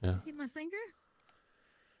 Yeah. See my finger?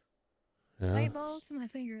 Yeah. Light ball to my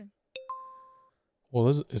finger. Well,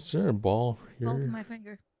 is there a ball Ball to here my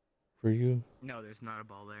finger. for you? No, there's not a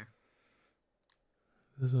ball there.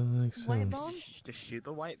 Doesn't make White sense. ball Just shoot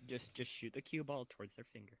the white. Just shoot the cue ball towards their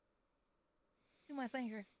finger. to my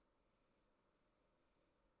finger.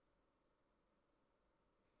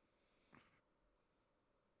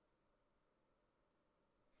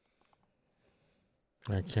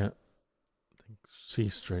 I can't see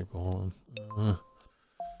straight ball. Oh,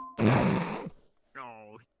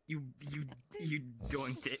 you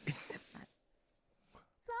doinked it. It's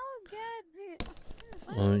all good.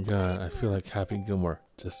 Oh my god, I feel like Happy Gilmore.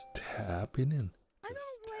 Just tap it in. I Just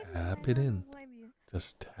don't blame you. tap I it in. don't blame you.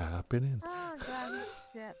 Just tap it in. Oh god,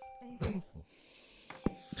 shit.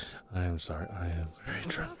 I am sorry. I am very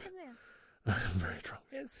drunk. I am very drunk.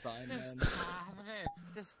 It's fine, man.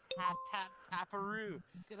 Just tap, tap, taparoo.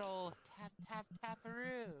 Good old tap, tap,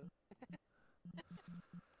 taparoo.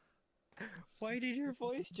 Why did your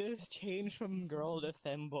voice just change from girl to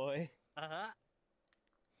femboy?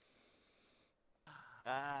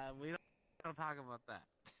 We don't talk about that.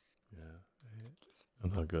 Yeah.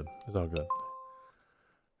 It's all good. It's all good.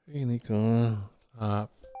 Hey, Nico.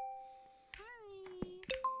 Stop.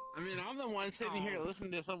 I mean, I'm the one sitting here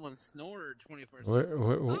listening to someone snore 24/7.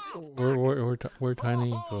 Where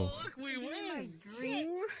Tiny go? Look, we win!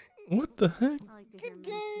 What the heck? I like to hear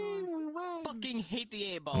men snore. We won! Fucking hate the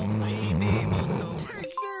 8-ball. I hate the 8-ball so much.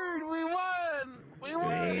 Nerd, we won! We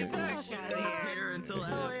won! Get that shit out of here until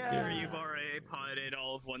After you've already potted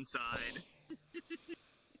all of one side.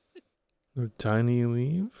 Did Tiny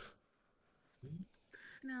leave?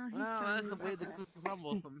 No, he's Well, trying that's to the way the back. cookie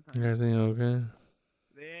crumbles sometimes. Everything okay?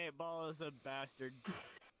 The 8-ball is a bastard.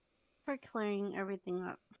 For clearing everything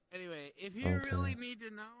up. Anyway, if you Okay. really need to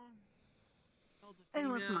know, tell the It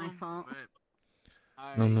was my female, fault. but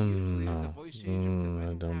No, no, use the no, voice no. changer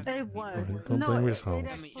I because don't. It was. Don't No, blame it yourself. on the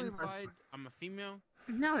actually was. inside, I'm a female.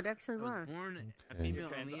 No, it actually I was was. born a Okay. female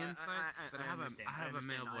on the inside, but I have a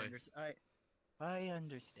male voice. I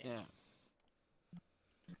understand. Yeah.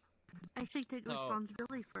 I actually take So,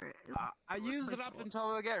 responsibility for it. I use it up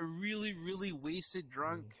until I get really, really wasted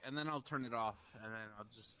drunk, and then I'll turn it off, and then I'll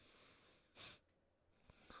just.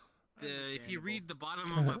 If you read the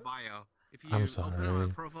bottom of my bio, if you I'm open up my sorry.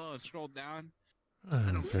 profile and scroll down, I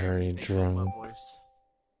I'm don't care very if you think about drunk.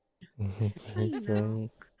 my voice. Very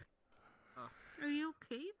drunk. Are you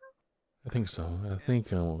okay? I think so. I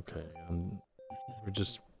think I'm okay. We're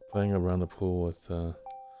just playing around the pool with You're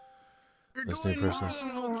this new doing more person.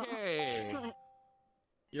 than okay.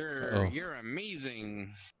 You're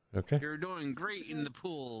amazing. Okay. You're doing great in the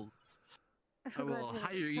pools. I forgot will to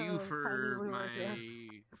hire you tell for Tiny we were my there.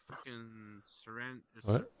 fucking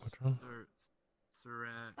What? What's wrong?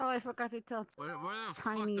 Oh, I forgot to tell What the fuck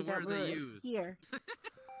Tiny the that word they we're use? here.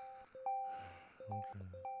 Okay.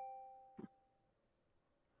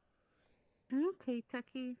 Okay,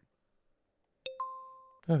 Tucky.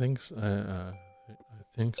 I think so. I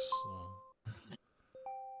think so.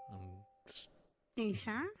 Just You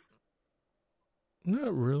sure?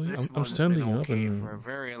 not really. This I'm one's standing been up okay and for a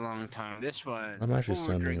very long time. This one, I'm actually overdrink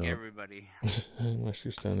standing up. everybody. I'm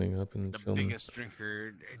actually standing up and The chilling. biggest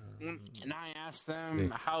drinker. And I asked them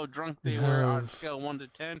See, how drunk we they were on a have- scale 1 to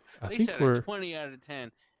 10. I They think said we're- a 20 out of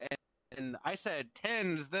 10. And I said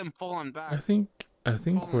 10 is them falling back. I think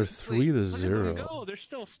falling we're asleep. 3 to Look at them 0. go. They're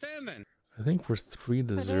still standing. I think we're 3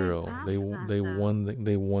 to But I 0. asked They that, they though. won.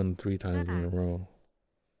 They won 3 times in a Did I? row.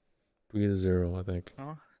 3 to 0. I think.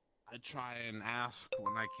 I try and ask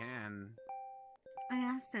when I can. I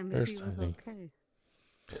asked him There's if he was Tiny. okay.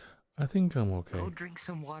 I think I'm okay. Go drink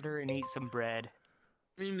some water and eat some bread.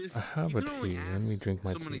 I mean, this, I have you a can only tea. Let me ask drink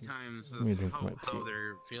my so many tea. times Let me as drink how, my how tea.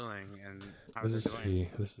 they're feeling and how This they're is doing. tea.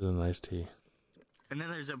 This is a nice tea. And then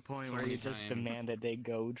there's a point So where you you just time. demand that they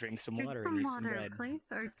go drink some Drink water and some eat some water, bread. please,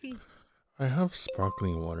 or tea. I have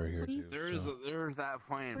sparkling water here Please? too. There's So there's that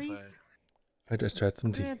point, Please? but I just tried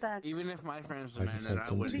some Be tea. right back. even if my friends I just demanded, had I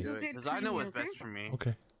some wouldn't tea. do Go it get because I know Tiny, what's okay? best for me.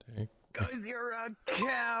 Okay. Take- Cause you're a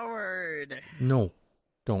coward. No,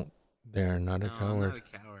 don't. They're not a No, I'm coward. not a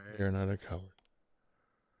coward. They're not a coward.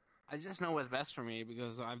 I just know what's best for me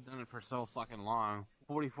because I've done it for so fucking long.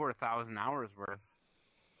 44,000 hours worth.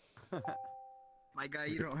 My guy,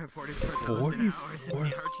 you don't have 44,000 hours in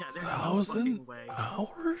VRChat. There's no fucking way.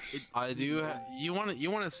 hours? I do. You want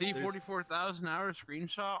to see 44,000 hour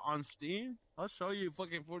screenshot on Steam? I'll show you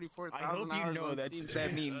fucking 44,000 I hours. hope you know on that Steam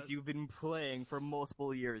that means screenshot. you've been playing for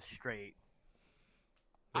multiple years straight.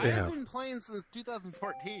 I They have have. been playing since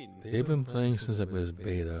 2014. They've been playing since it was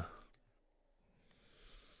beta.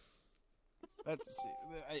 Let's see.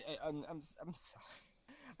 I'm sorry.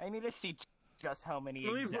 I need to see just how many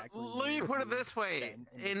Let me exactly. put it years this you've way, spent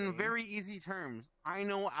the in game. very easy terms. I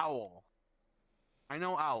know Owl.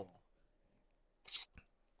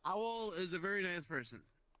 Owl is a very nice person.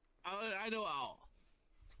 I know Owl.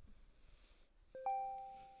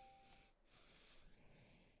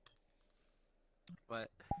 But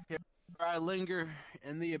here I linger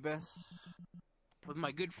in the abyss with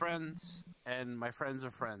my good friends and my friends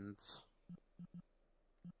of friends.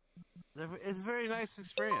 It's a very nice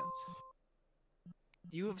experience.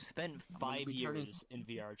 You have spent I'm 5 gonna be turning- years in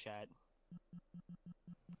VR chat.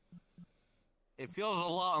 It feels a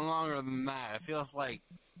lot longer than that. It feels like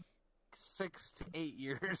 6 to 8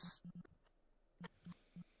 years.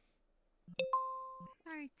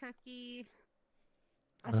 Sorry, Tucky.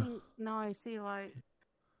 I Huh? think now I see why.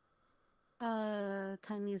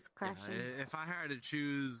 Tiny's crashing. If I had to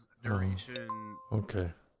choose Oh. duration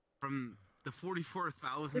Okay. from the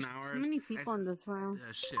 44,000 There's hours. too many people in this round.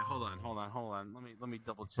 Shit, hold on. Let me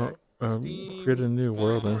double Oh, check. Steam, create a new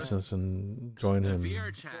world VR. instance and join The him.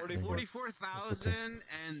 VR chat, 44,000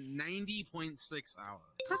 44,090.6 hours.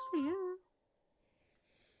 Up to you.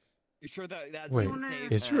 You sure that's Wait, the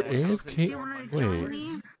same? is your AFK? You wanna Wait, join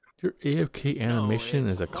me? your AFK animation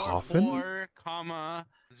is a coffin?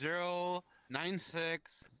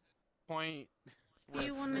 4,096 point. Do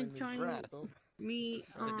you want to join me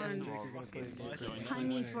on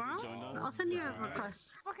Tiny's World? I'll send you a request.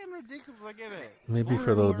 Fucking ridiculous. I get it. Maybe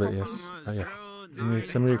for a little bit, yes. Yeah.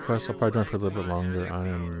 Send me requests. I'll probably join for a little bit longer. I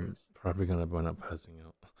am probably gonna end up passing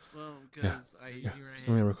out. Well, Yeah. because Yeah.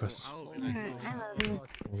 Send me a request. Alright, I love you.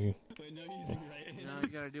 Okay. You know, you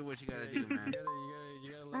gotta do what you gotta do, man.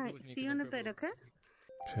 Alright, see you in a bit, okay?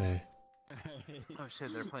 Okay. Oh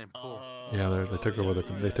shit, they're playing pool. Yeah, they took over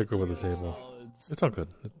the table. It's all good.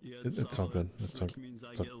 It's all good. It's all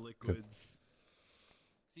good.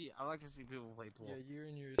 See, see people play pool. Yeah, you're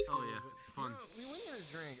in your. Oh yeah, it's fun. We went to a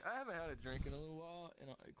drink. I haven't had a drink in a little while, and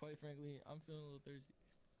quite frankly, I'm feeling a little thirsty.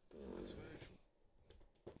 That's factual.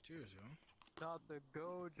 Cheers, yo. Got the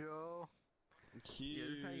gojo. Yeah,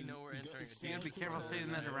 this is how you know we're entering. You gotta be careful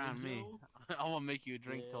saying that around me. I won't make you a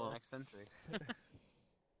drink till next century.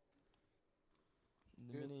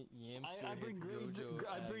 The minute Yamster I bring hits great, Gojo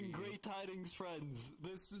I bring Abbey, great tidings, friends.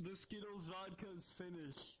 The Skittles vodka's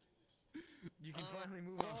finished. you can finally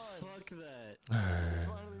move on. Fuck that.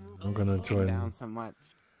 I'm gonna join. Down so much.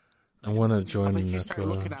 I wanna join I bet you start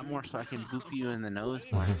looking NECA. at more so I can boop you in the nose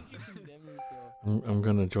more. I'm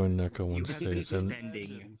gonna join NECA once You've they been send.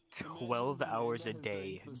 spending 12 hours a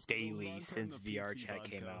day daily since vrchat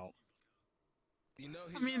came out.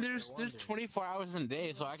 I mean, there's 24 hours in a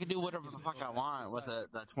day, so I can do whatever the fuck I want with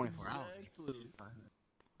that 24 hours.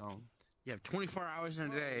 You have 24 hours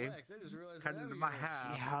in a day, cut into my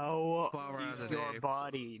half. How 12 hours is a your day.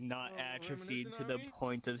 body not atrophied to the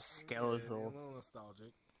point of skeletal?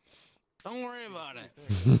 Nostalgic. Don't worry about it.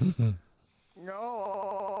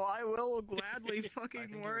 No, I will gladly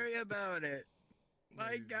fucking worry about it.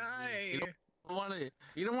 My guy. You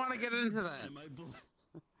don't want to get into that. Am I blue?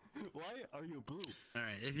 Why are you blue? All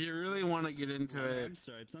right, if you really want to get into it, I'm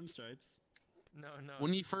stripes. I'm stripes. No.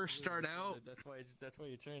 when you first start out, That's why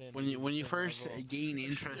you turn in. when you first gain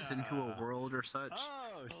interest into a world or such,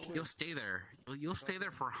 Oh, you'll stay there. You'll stay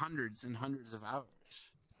there for hundreds and hundreds of hours,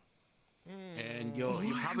 and you'll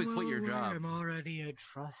probably quit your job. I'm already a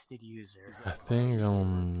trusted user. I think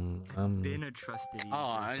I'm Been a trusted user. Oh,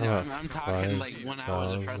 I I'm know. at I'm talking like when I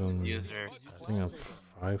was a trusted 5,000. user. I think I'm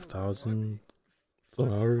 5,000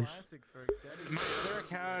 hours. My other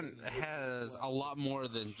account has a lot more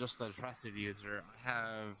than just a trusted user. I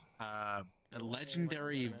have a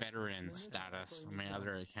legendary veteran status on my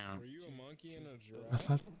other account. I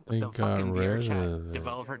thought they The got fucking rid VRChat of it.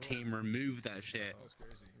 developer team removed that shit.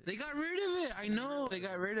 They got rid of it. I know they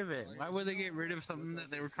got rid of it. Why would they get rid of something that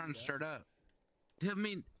they were trying to start up? I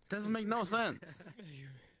mean, doesn't make no sense.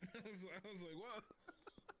 I was like, what?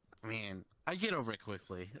 I mean, I get over it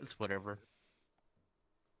quickly. It's whatever.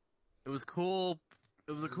 It was cool.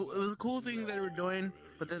 It was a cool thing they were doing,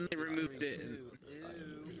 but then they removed it. And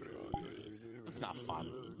it's not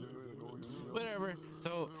fun. Whatever.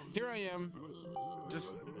 So here I am,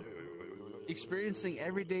 just experiencing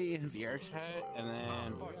every day in VRChat, and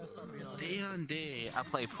then day on day, I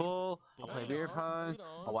play pool, I play beer pong,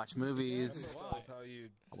 I watch movies,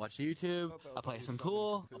 I watch YouTube, I play some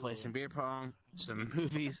pool, I play some beer pong, some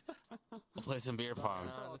movies, I play some beer pong.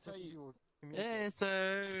 Yeah, it's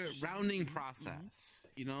a rounding process,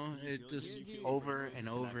 you know. It just over and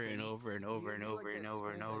over and over and over and over and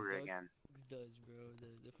over and over again.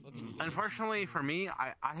 Unfortunately for me,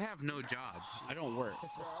 I have no job. I don't work.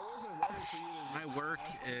 My work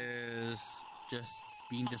is just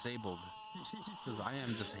being disabled. Because I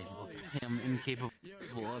am disabled. I am incapable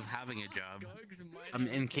of having a job. I'm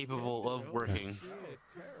incapable of working.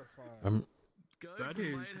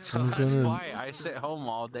 So that's why I sit home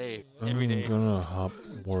all day, every day. I'm gonna hop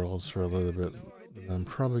worlds for a little bit. And I'm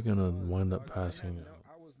probably gonna wind up passing out.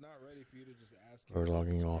 Or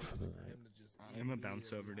logging off for the night. I'm gonna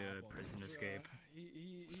bounce over to Prison Escape.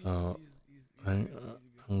 So, I'm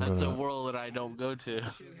That's a gonna, world that I don't go to.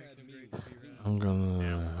 I'm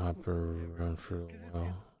gonna hop around for a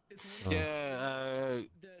while. So, Yeah,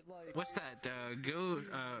 what's that?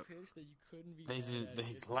 They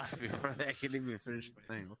left before they could even finish the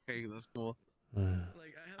thing. Okay, that's cool.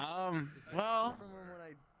 Well,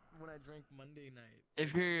 when I drank Monday night.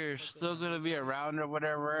 if you're still gonna be around or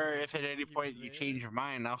whatever, if at any point you change your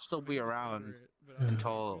mind, I'll still be around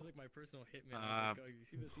until.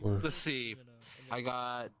 Let's see. I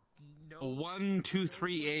got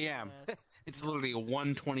 1:23 a.m. It's literally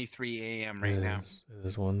 1:23 a.m. right now. It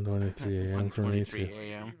is 1:23 a.m. for me too.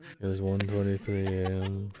 1:23 a.m. It is 1:23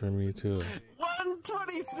 a.m. for me too.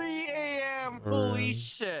 1:23 a.m. We're Holy in-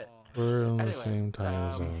 shit! We're in the Anyway, same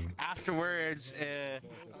time zone. Afterwards,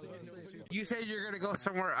 you said you're gonna go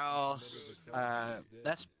somewhere else.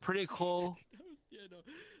 That's pretty cool.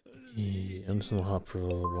 Yeah, I'm just gonna hop for a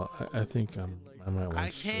little while. I think I might want to I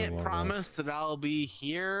can't promise that I'll be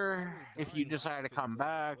here if you decide to come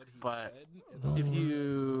back, but if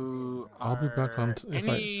you I'll be back on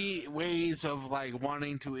any ways of like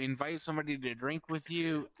wanting to invite somebody to drink with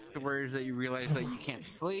you afterwards that you realize that you can't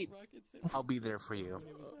sleep, I'll be there for you.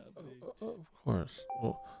 Of course.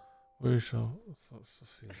 Well, we shall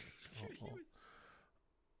see.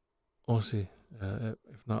 We'll see.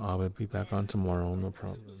 If not, I'll be back on tomorrow. No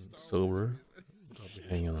problem. Sober. I'll be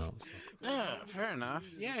hanging out. So. Yeah, fair enough.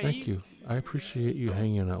 Yeah, Thank you. I appreciate you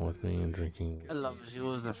hanging out with me and drinking. I love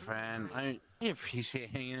you as a friend. I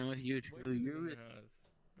appreciate hanging out with you too. You're.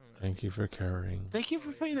 Thank you for caring. Thank you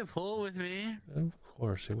for playing the pool with me. Of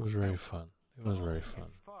course, it was very fun. It was very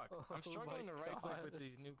fun. Fuck, I'm struggling to right click with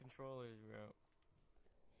these new controllers,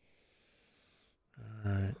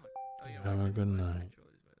 bro. Alright. Have a good night.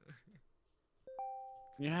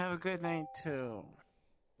 You have a good night too.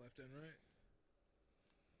 Left and right.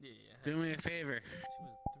 Yeah. Do me a favor.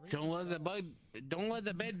 Don't let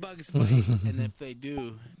the bed bugs bite. And if they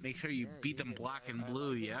do, make sure you beat them black and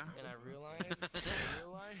blue, yeah? And I realized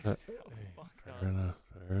Fair enough.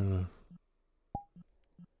 Fair enough.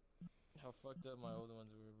 how fucked up my older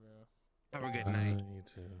ones were, bro. Have a good night. You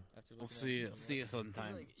too. We'll see you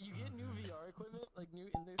sometime. Like, you get new VR equipment, like new.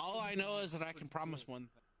 All I know is that I can promise one thing.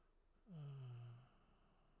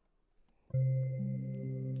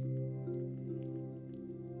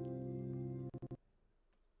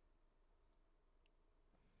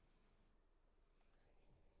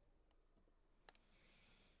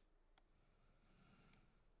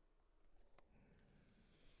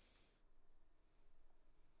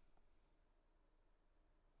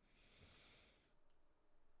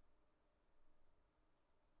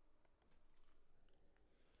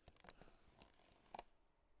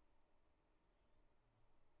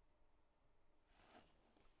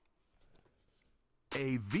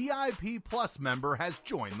 A VIP Plus member has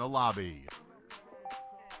joined the lobby.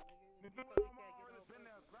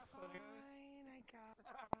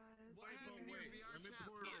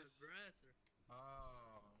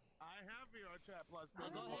 I have VRChat Plus. Go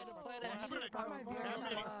ahead and play that shit. Start my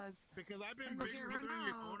VRChat Plus. Because I've been becoming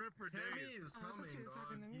your owner for days. He's coming,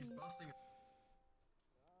 He's busting.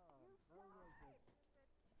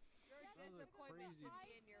 That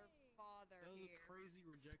was a crazy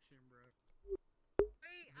rejection, bro.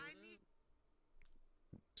 Wait, I need.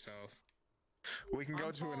 South. We can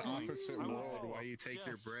go to an opposite world while you take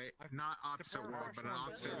your break. Not opposite world, but an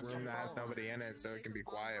opposite room that has nobody in it, so it can be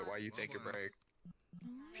quiet while you take your break.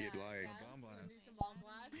 If you'd like.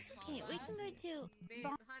 Okay, we can go to.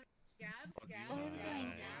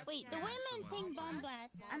 Wait, the women sing Bomb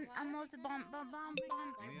Blast. I'm also Bomb. You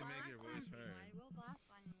need to make your voice heard.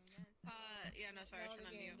 Yeah, no, sorry, I turned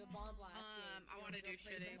on mute. I want to do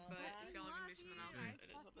shitty, but if y'all want to do something else, it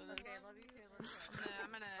is what it is. Okay, love you too.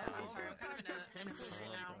 I'm sorry, I'm kind of in a pussy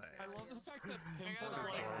now. I love the fact that the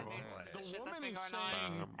woman is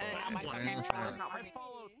saying, I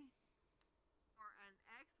followed. Or an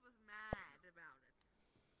ex was mad about it.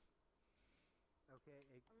 Okay,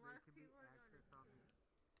 it can be accessed on the...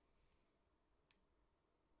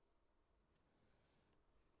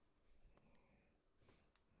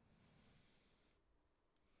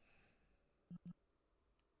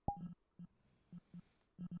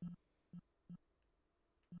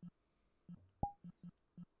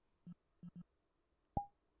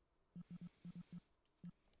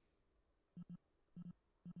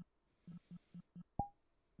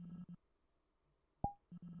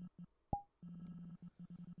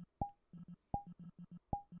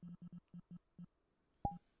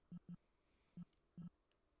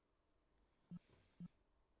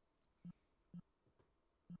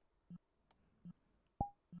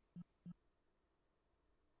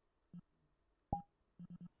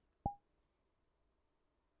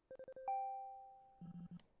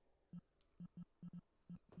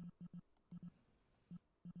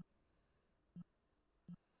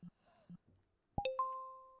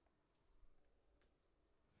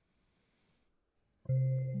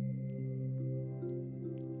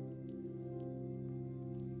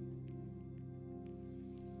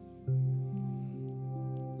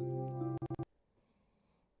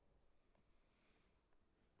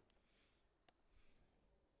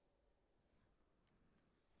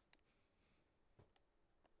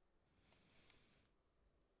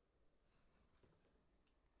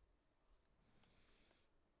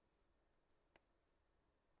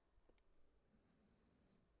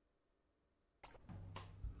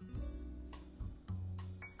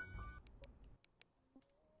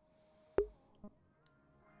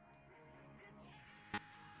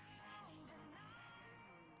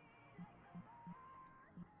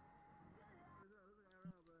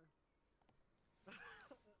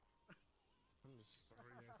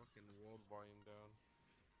 World volume down.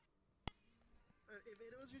 If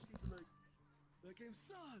it was your season, like, that game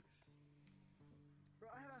sucks. Bro,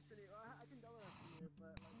 I had Destiny. I can download Destiny,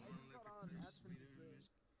 but like, I just got on Destiny.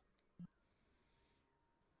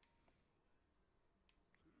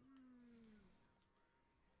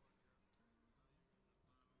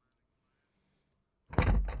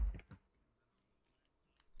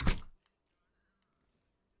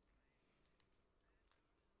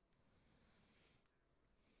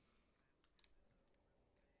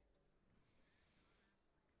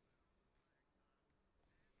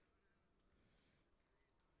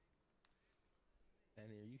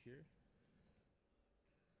 Danny, are you here?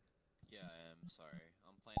 Yeah, I am. Sorry.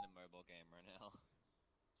 I'm playing a mobile game right now.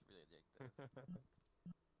 It's really addictive.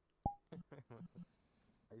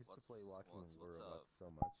 I used to play Walking what's Robots up? so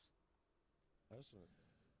much. I just want to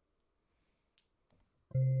say.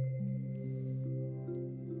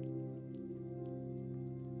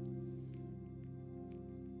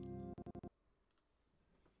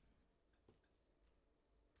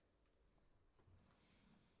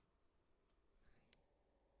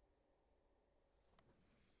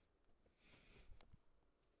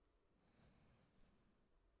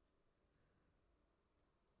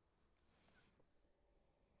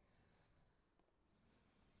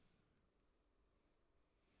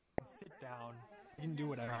 Sit down. You can do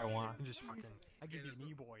whatever I want. I can just fucking. I could be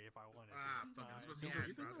knee boy if I wanted. Ah, fuck it. This was yeah,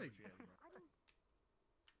 bro. Thanks for bro.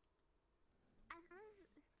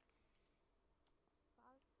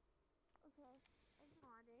 Okay, I'm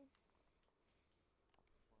naughty.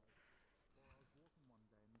 Well, I was walking one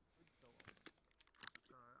day and this fridge fell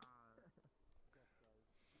off.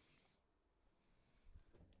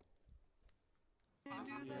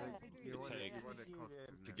 So,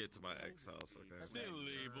 To get to my ex house, okay?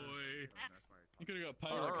 Silly boy. You could have got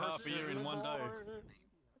paid like half a year in one day.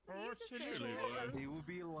 Oh, silly boy. He will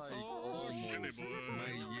be like silly boy.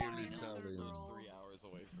 my yearly salary 3 hours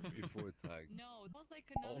away from me. before tax. No, it was like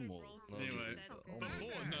another Almost. bro. Anyway,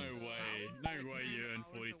 before, no way you earn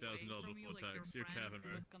 $40,000 before tax. You're capping,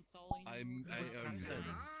 bro. I earn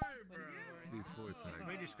before tax.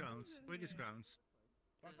 Swedish crowns. Swedish crowns.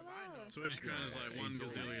 Swedish crown is like 1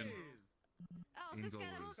 gazillion. Oh, In this guy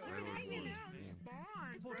dollars. also I earn more. Hanging out in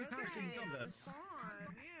Spawn, bro. Spawn,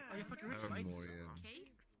 Are you yeah. fucking I rich, earn mate? more, yeah.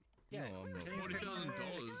 Yeah. No, I'm not.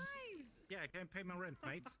 $40,000. Yeah, can pay my rent,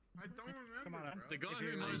 mate. I don't remember. Come on, bro. The guy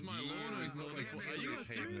who knows my lawn is told me, are you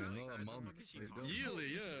serious? Not a month. Yearly,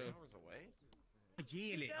 yeah. Hours away?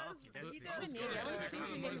 Yearly. He That's doesn't need it. I think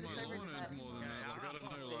he Knows needs my a lawn server earns more than that. Like, I don't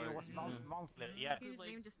know, like. monthly. Yeah. His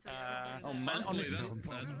name just Oh, monthly? That's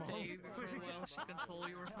Dave Crowell, she console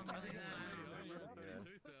you or something like that.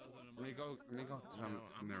 Let me go to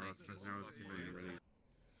Neros, because Neros is really.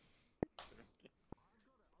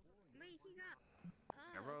 Wait, he got.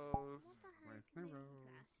 Neros. What the heck? Where's made him Neros?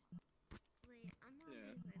 crash? Wait, I'm not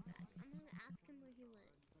leaving my bag. I'm gonna ask him where he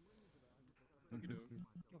lives.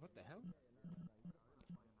 What the hell?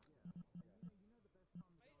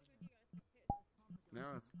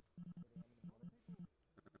 Neros.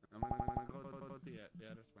 I'm gonna go to the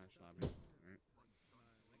other Smash lobby. Right?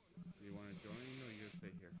 You wanna join or you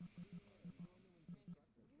stay here?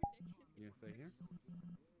 You stay here?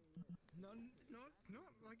 No, it's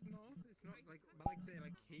not like it's not like, but like say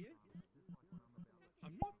like here.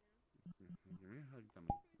 I'm not. Give me a hug, dummy.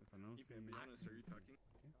 If I know Keeping me honest, are you talking?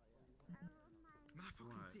 My fucking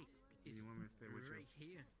What? dick is You want me to stay with you? right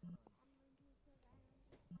here.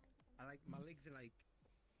 I like my legs are like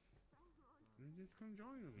Then just come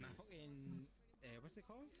join me. my fucking what's it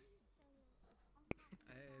called?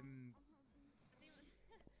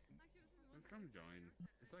 Just come join.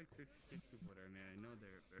 It's like 66 people there, and I know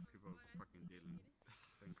there are people fucking dealing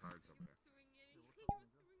playing cards over there.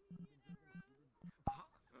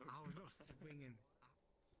 I was not swinging.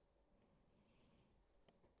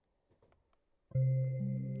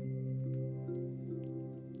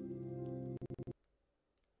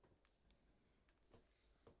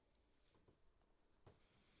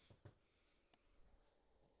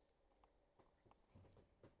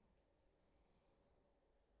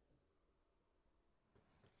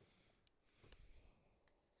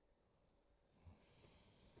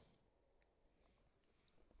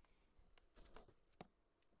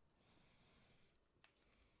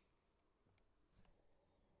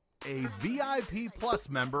 A VIP Plus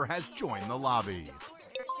member has joined the lobby.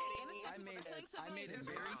 I made it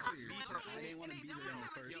very clear that I didn't want to be there in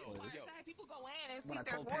the first place. People go in and When I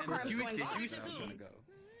think told there's war Panda crimes going I on. was gonna go.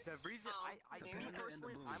 The reason I So me Panda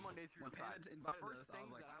personally, and the I'm on boom. Days When side. Panda The invited first us, I thing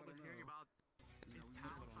was like, that I I was don't hearing know. about is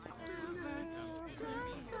town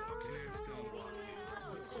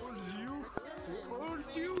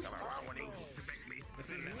This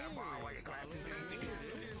isn't a bar where your glasses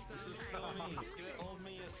Old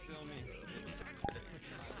me is still me.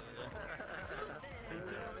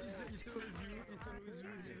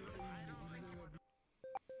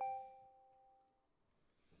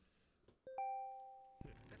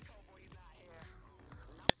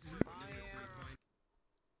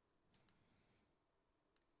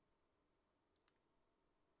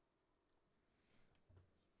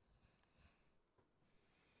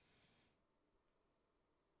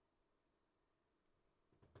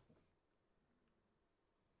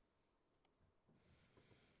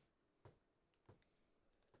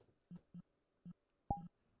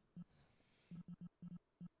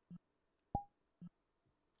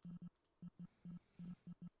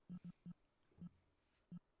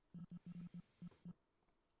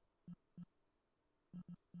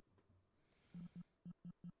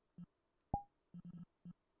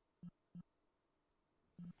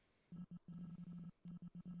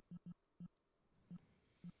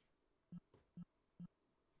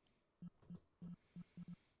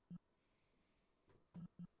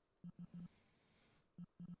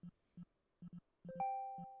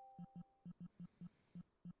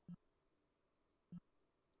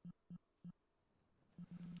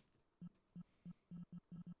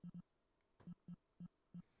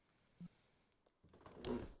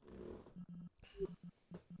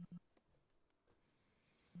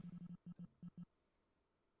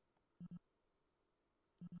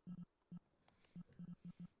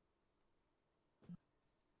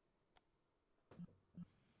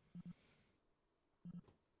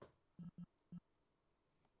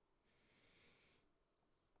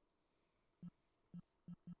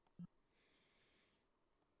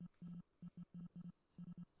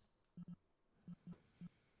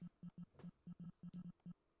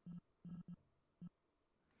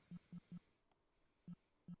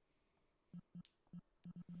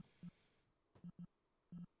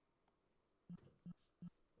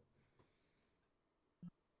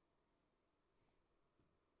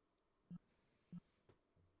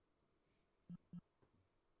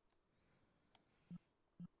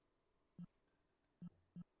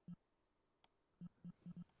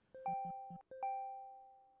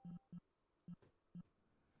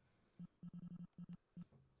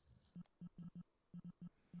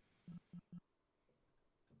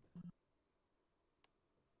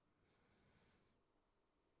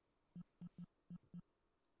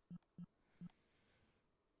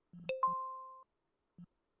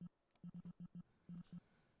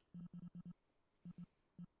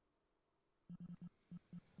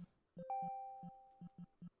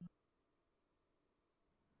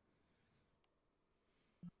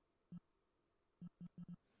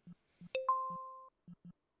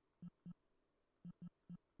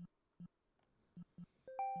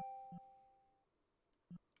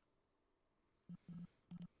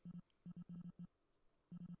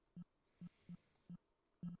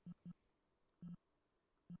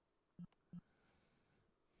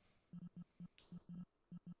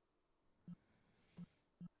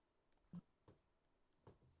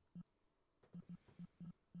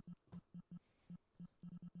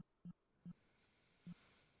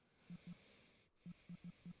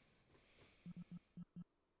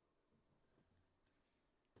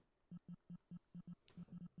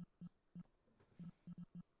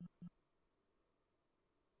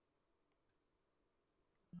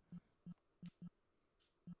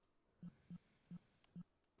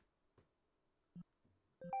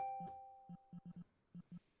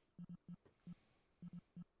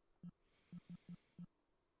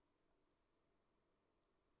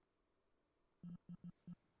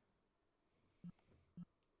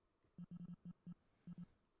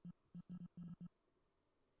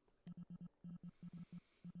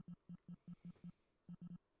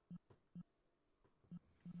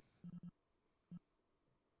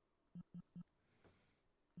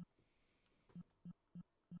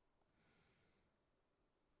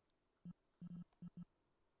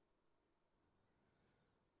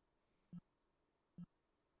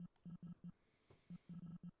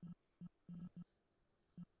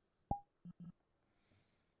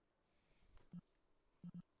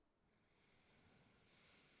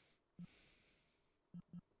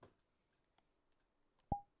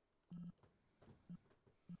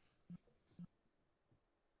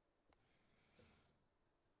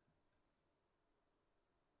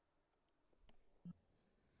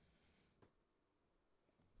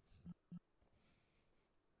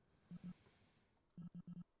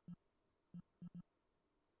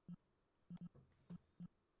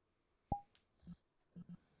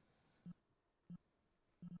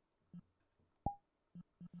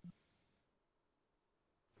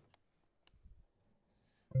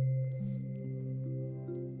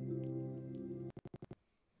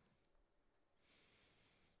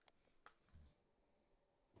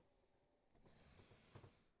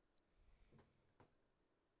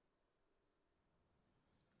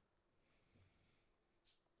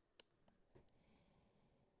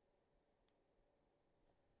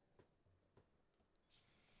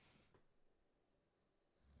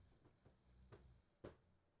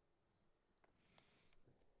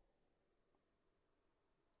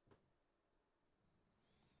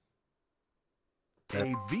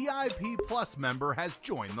 A VIP Plus member has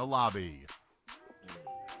joined the lobby.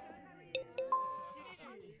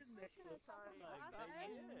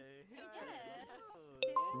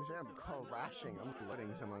 I'm crashing. I'm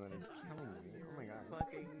letting someone that is killing me. Oh my god.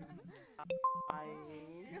 Fucking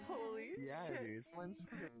holy yeah, shit. Dude. Someone's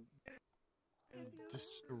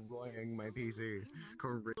destroying my PC.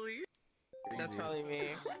 Really? That's probably me.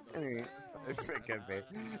 Anyway, it could be.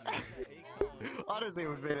 Honestly, it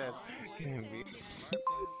would be that. Can be.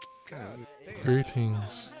 God.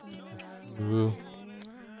 Greetings. Woo.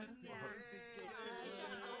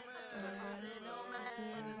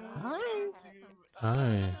 Hi.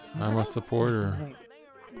 Hi, I'm a supporter.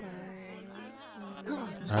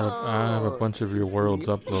 I have a bunch of your worlds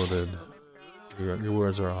uploaded. Your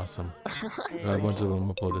worlds are awesome. I have a bunch of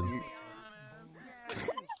them uploaded.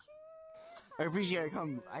 I appreciate it.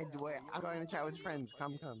 Come, I'm going to chat with friends.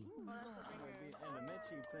 Come.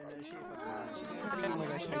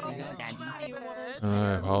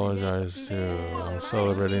 I apologize too. I'm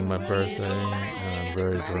celebrating my birthday and I'm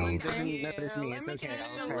very drunk. Doesn't notice me. It's okay.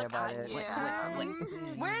 I'll pray about it.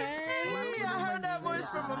 Where's me? I heard that voice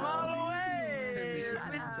from a mile away.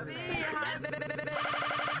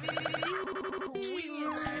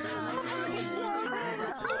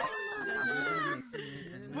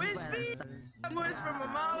 Wispy, I'm voice from a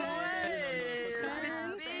mile away.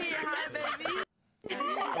 Wispy, hi baby.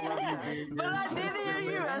 But I did hear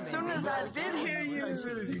you. As soon as I did hear you. As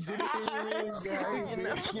soon as you did hear me, it's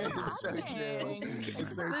so true.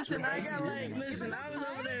 It's so Listen, true. I got like, listen, I was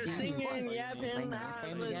over there singing, yapping,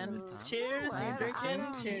 listen, cheers, drinking,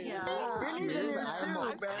 cheers. Brittany's in here too,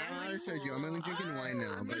 man. I said you, I'm only drinking wine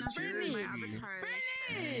now, but cheers.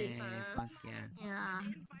 Brittany! Yeah.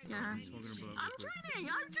 I'm training.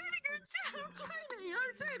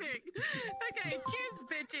 Okay, cheers,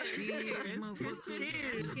 bitches.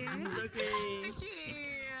 Cheers. Cheers.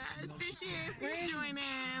 Cheers. Join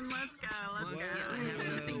in. Let's go.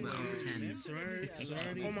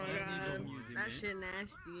 Oh my god, that shit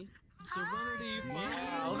nasty. Serenity.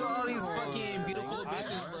 Wow, look at all these fucking beautiful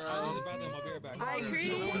bitches, bro. I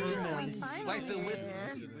agree. Like the with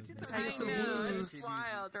Space of Blues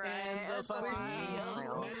Wild, right? and the fucking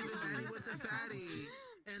Maddie with the fatty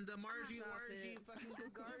and the Margie fucking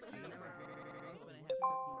Gargie.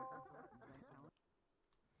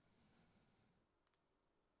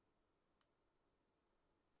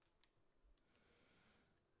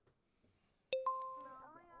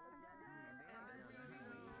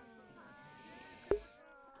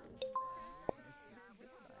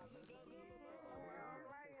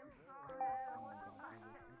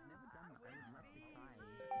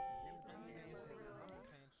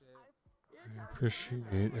 I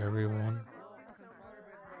appreciate everyone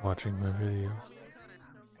watching my videos.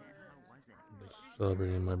 Just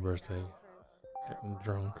celebrating my birthday, getting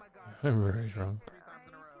drunk. I'm very drunk.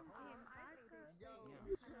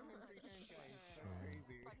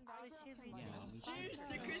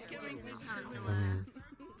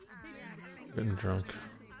 Getting drunk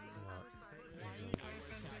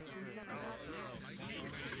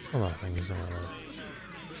a lot of things in my life.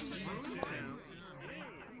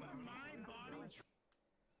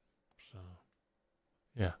 So,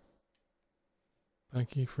 yeah.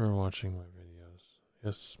 Thank you for watching my videos.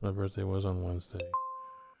 Yes, my birthday was on Wednesday.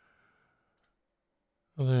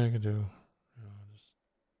 Nothing I could do. Just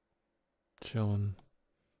chilling,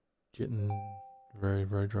 getting very,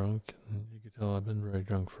 very drunk. And you can tell I've been very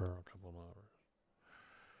drunk for a couple of hours.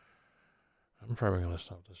 I'm probably going to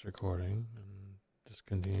stop this recording and just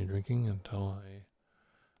continue drinking until I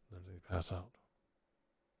literally pass out.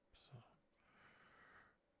 So,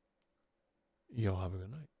 y'all have a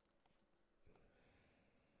good night.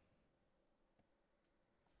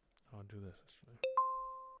 I'll do this actually.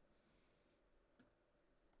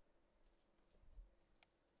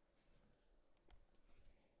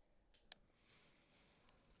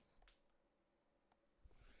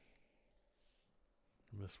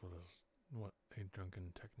 This what a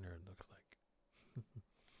drunken tech nerd looks like.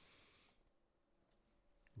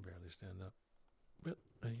 Barely stand up. But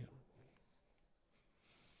there you go.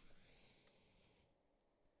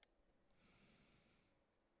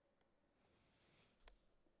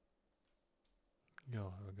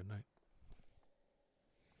 Y'all have a good night.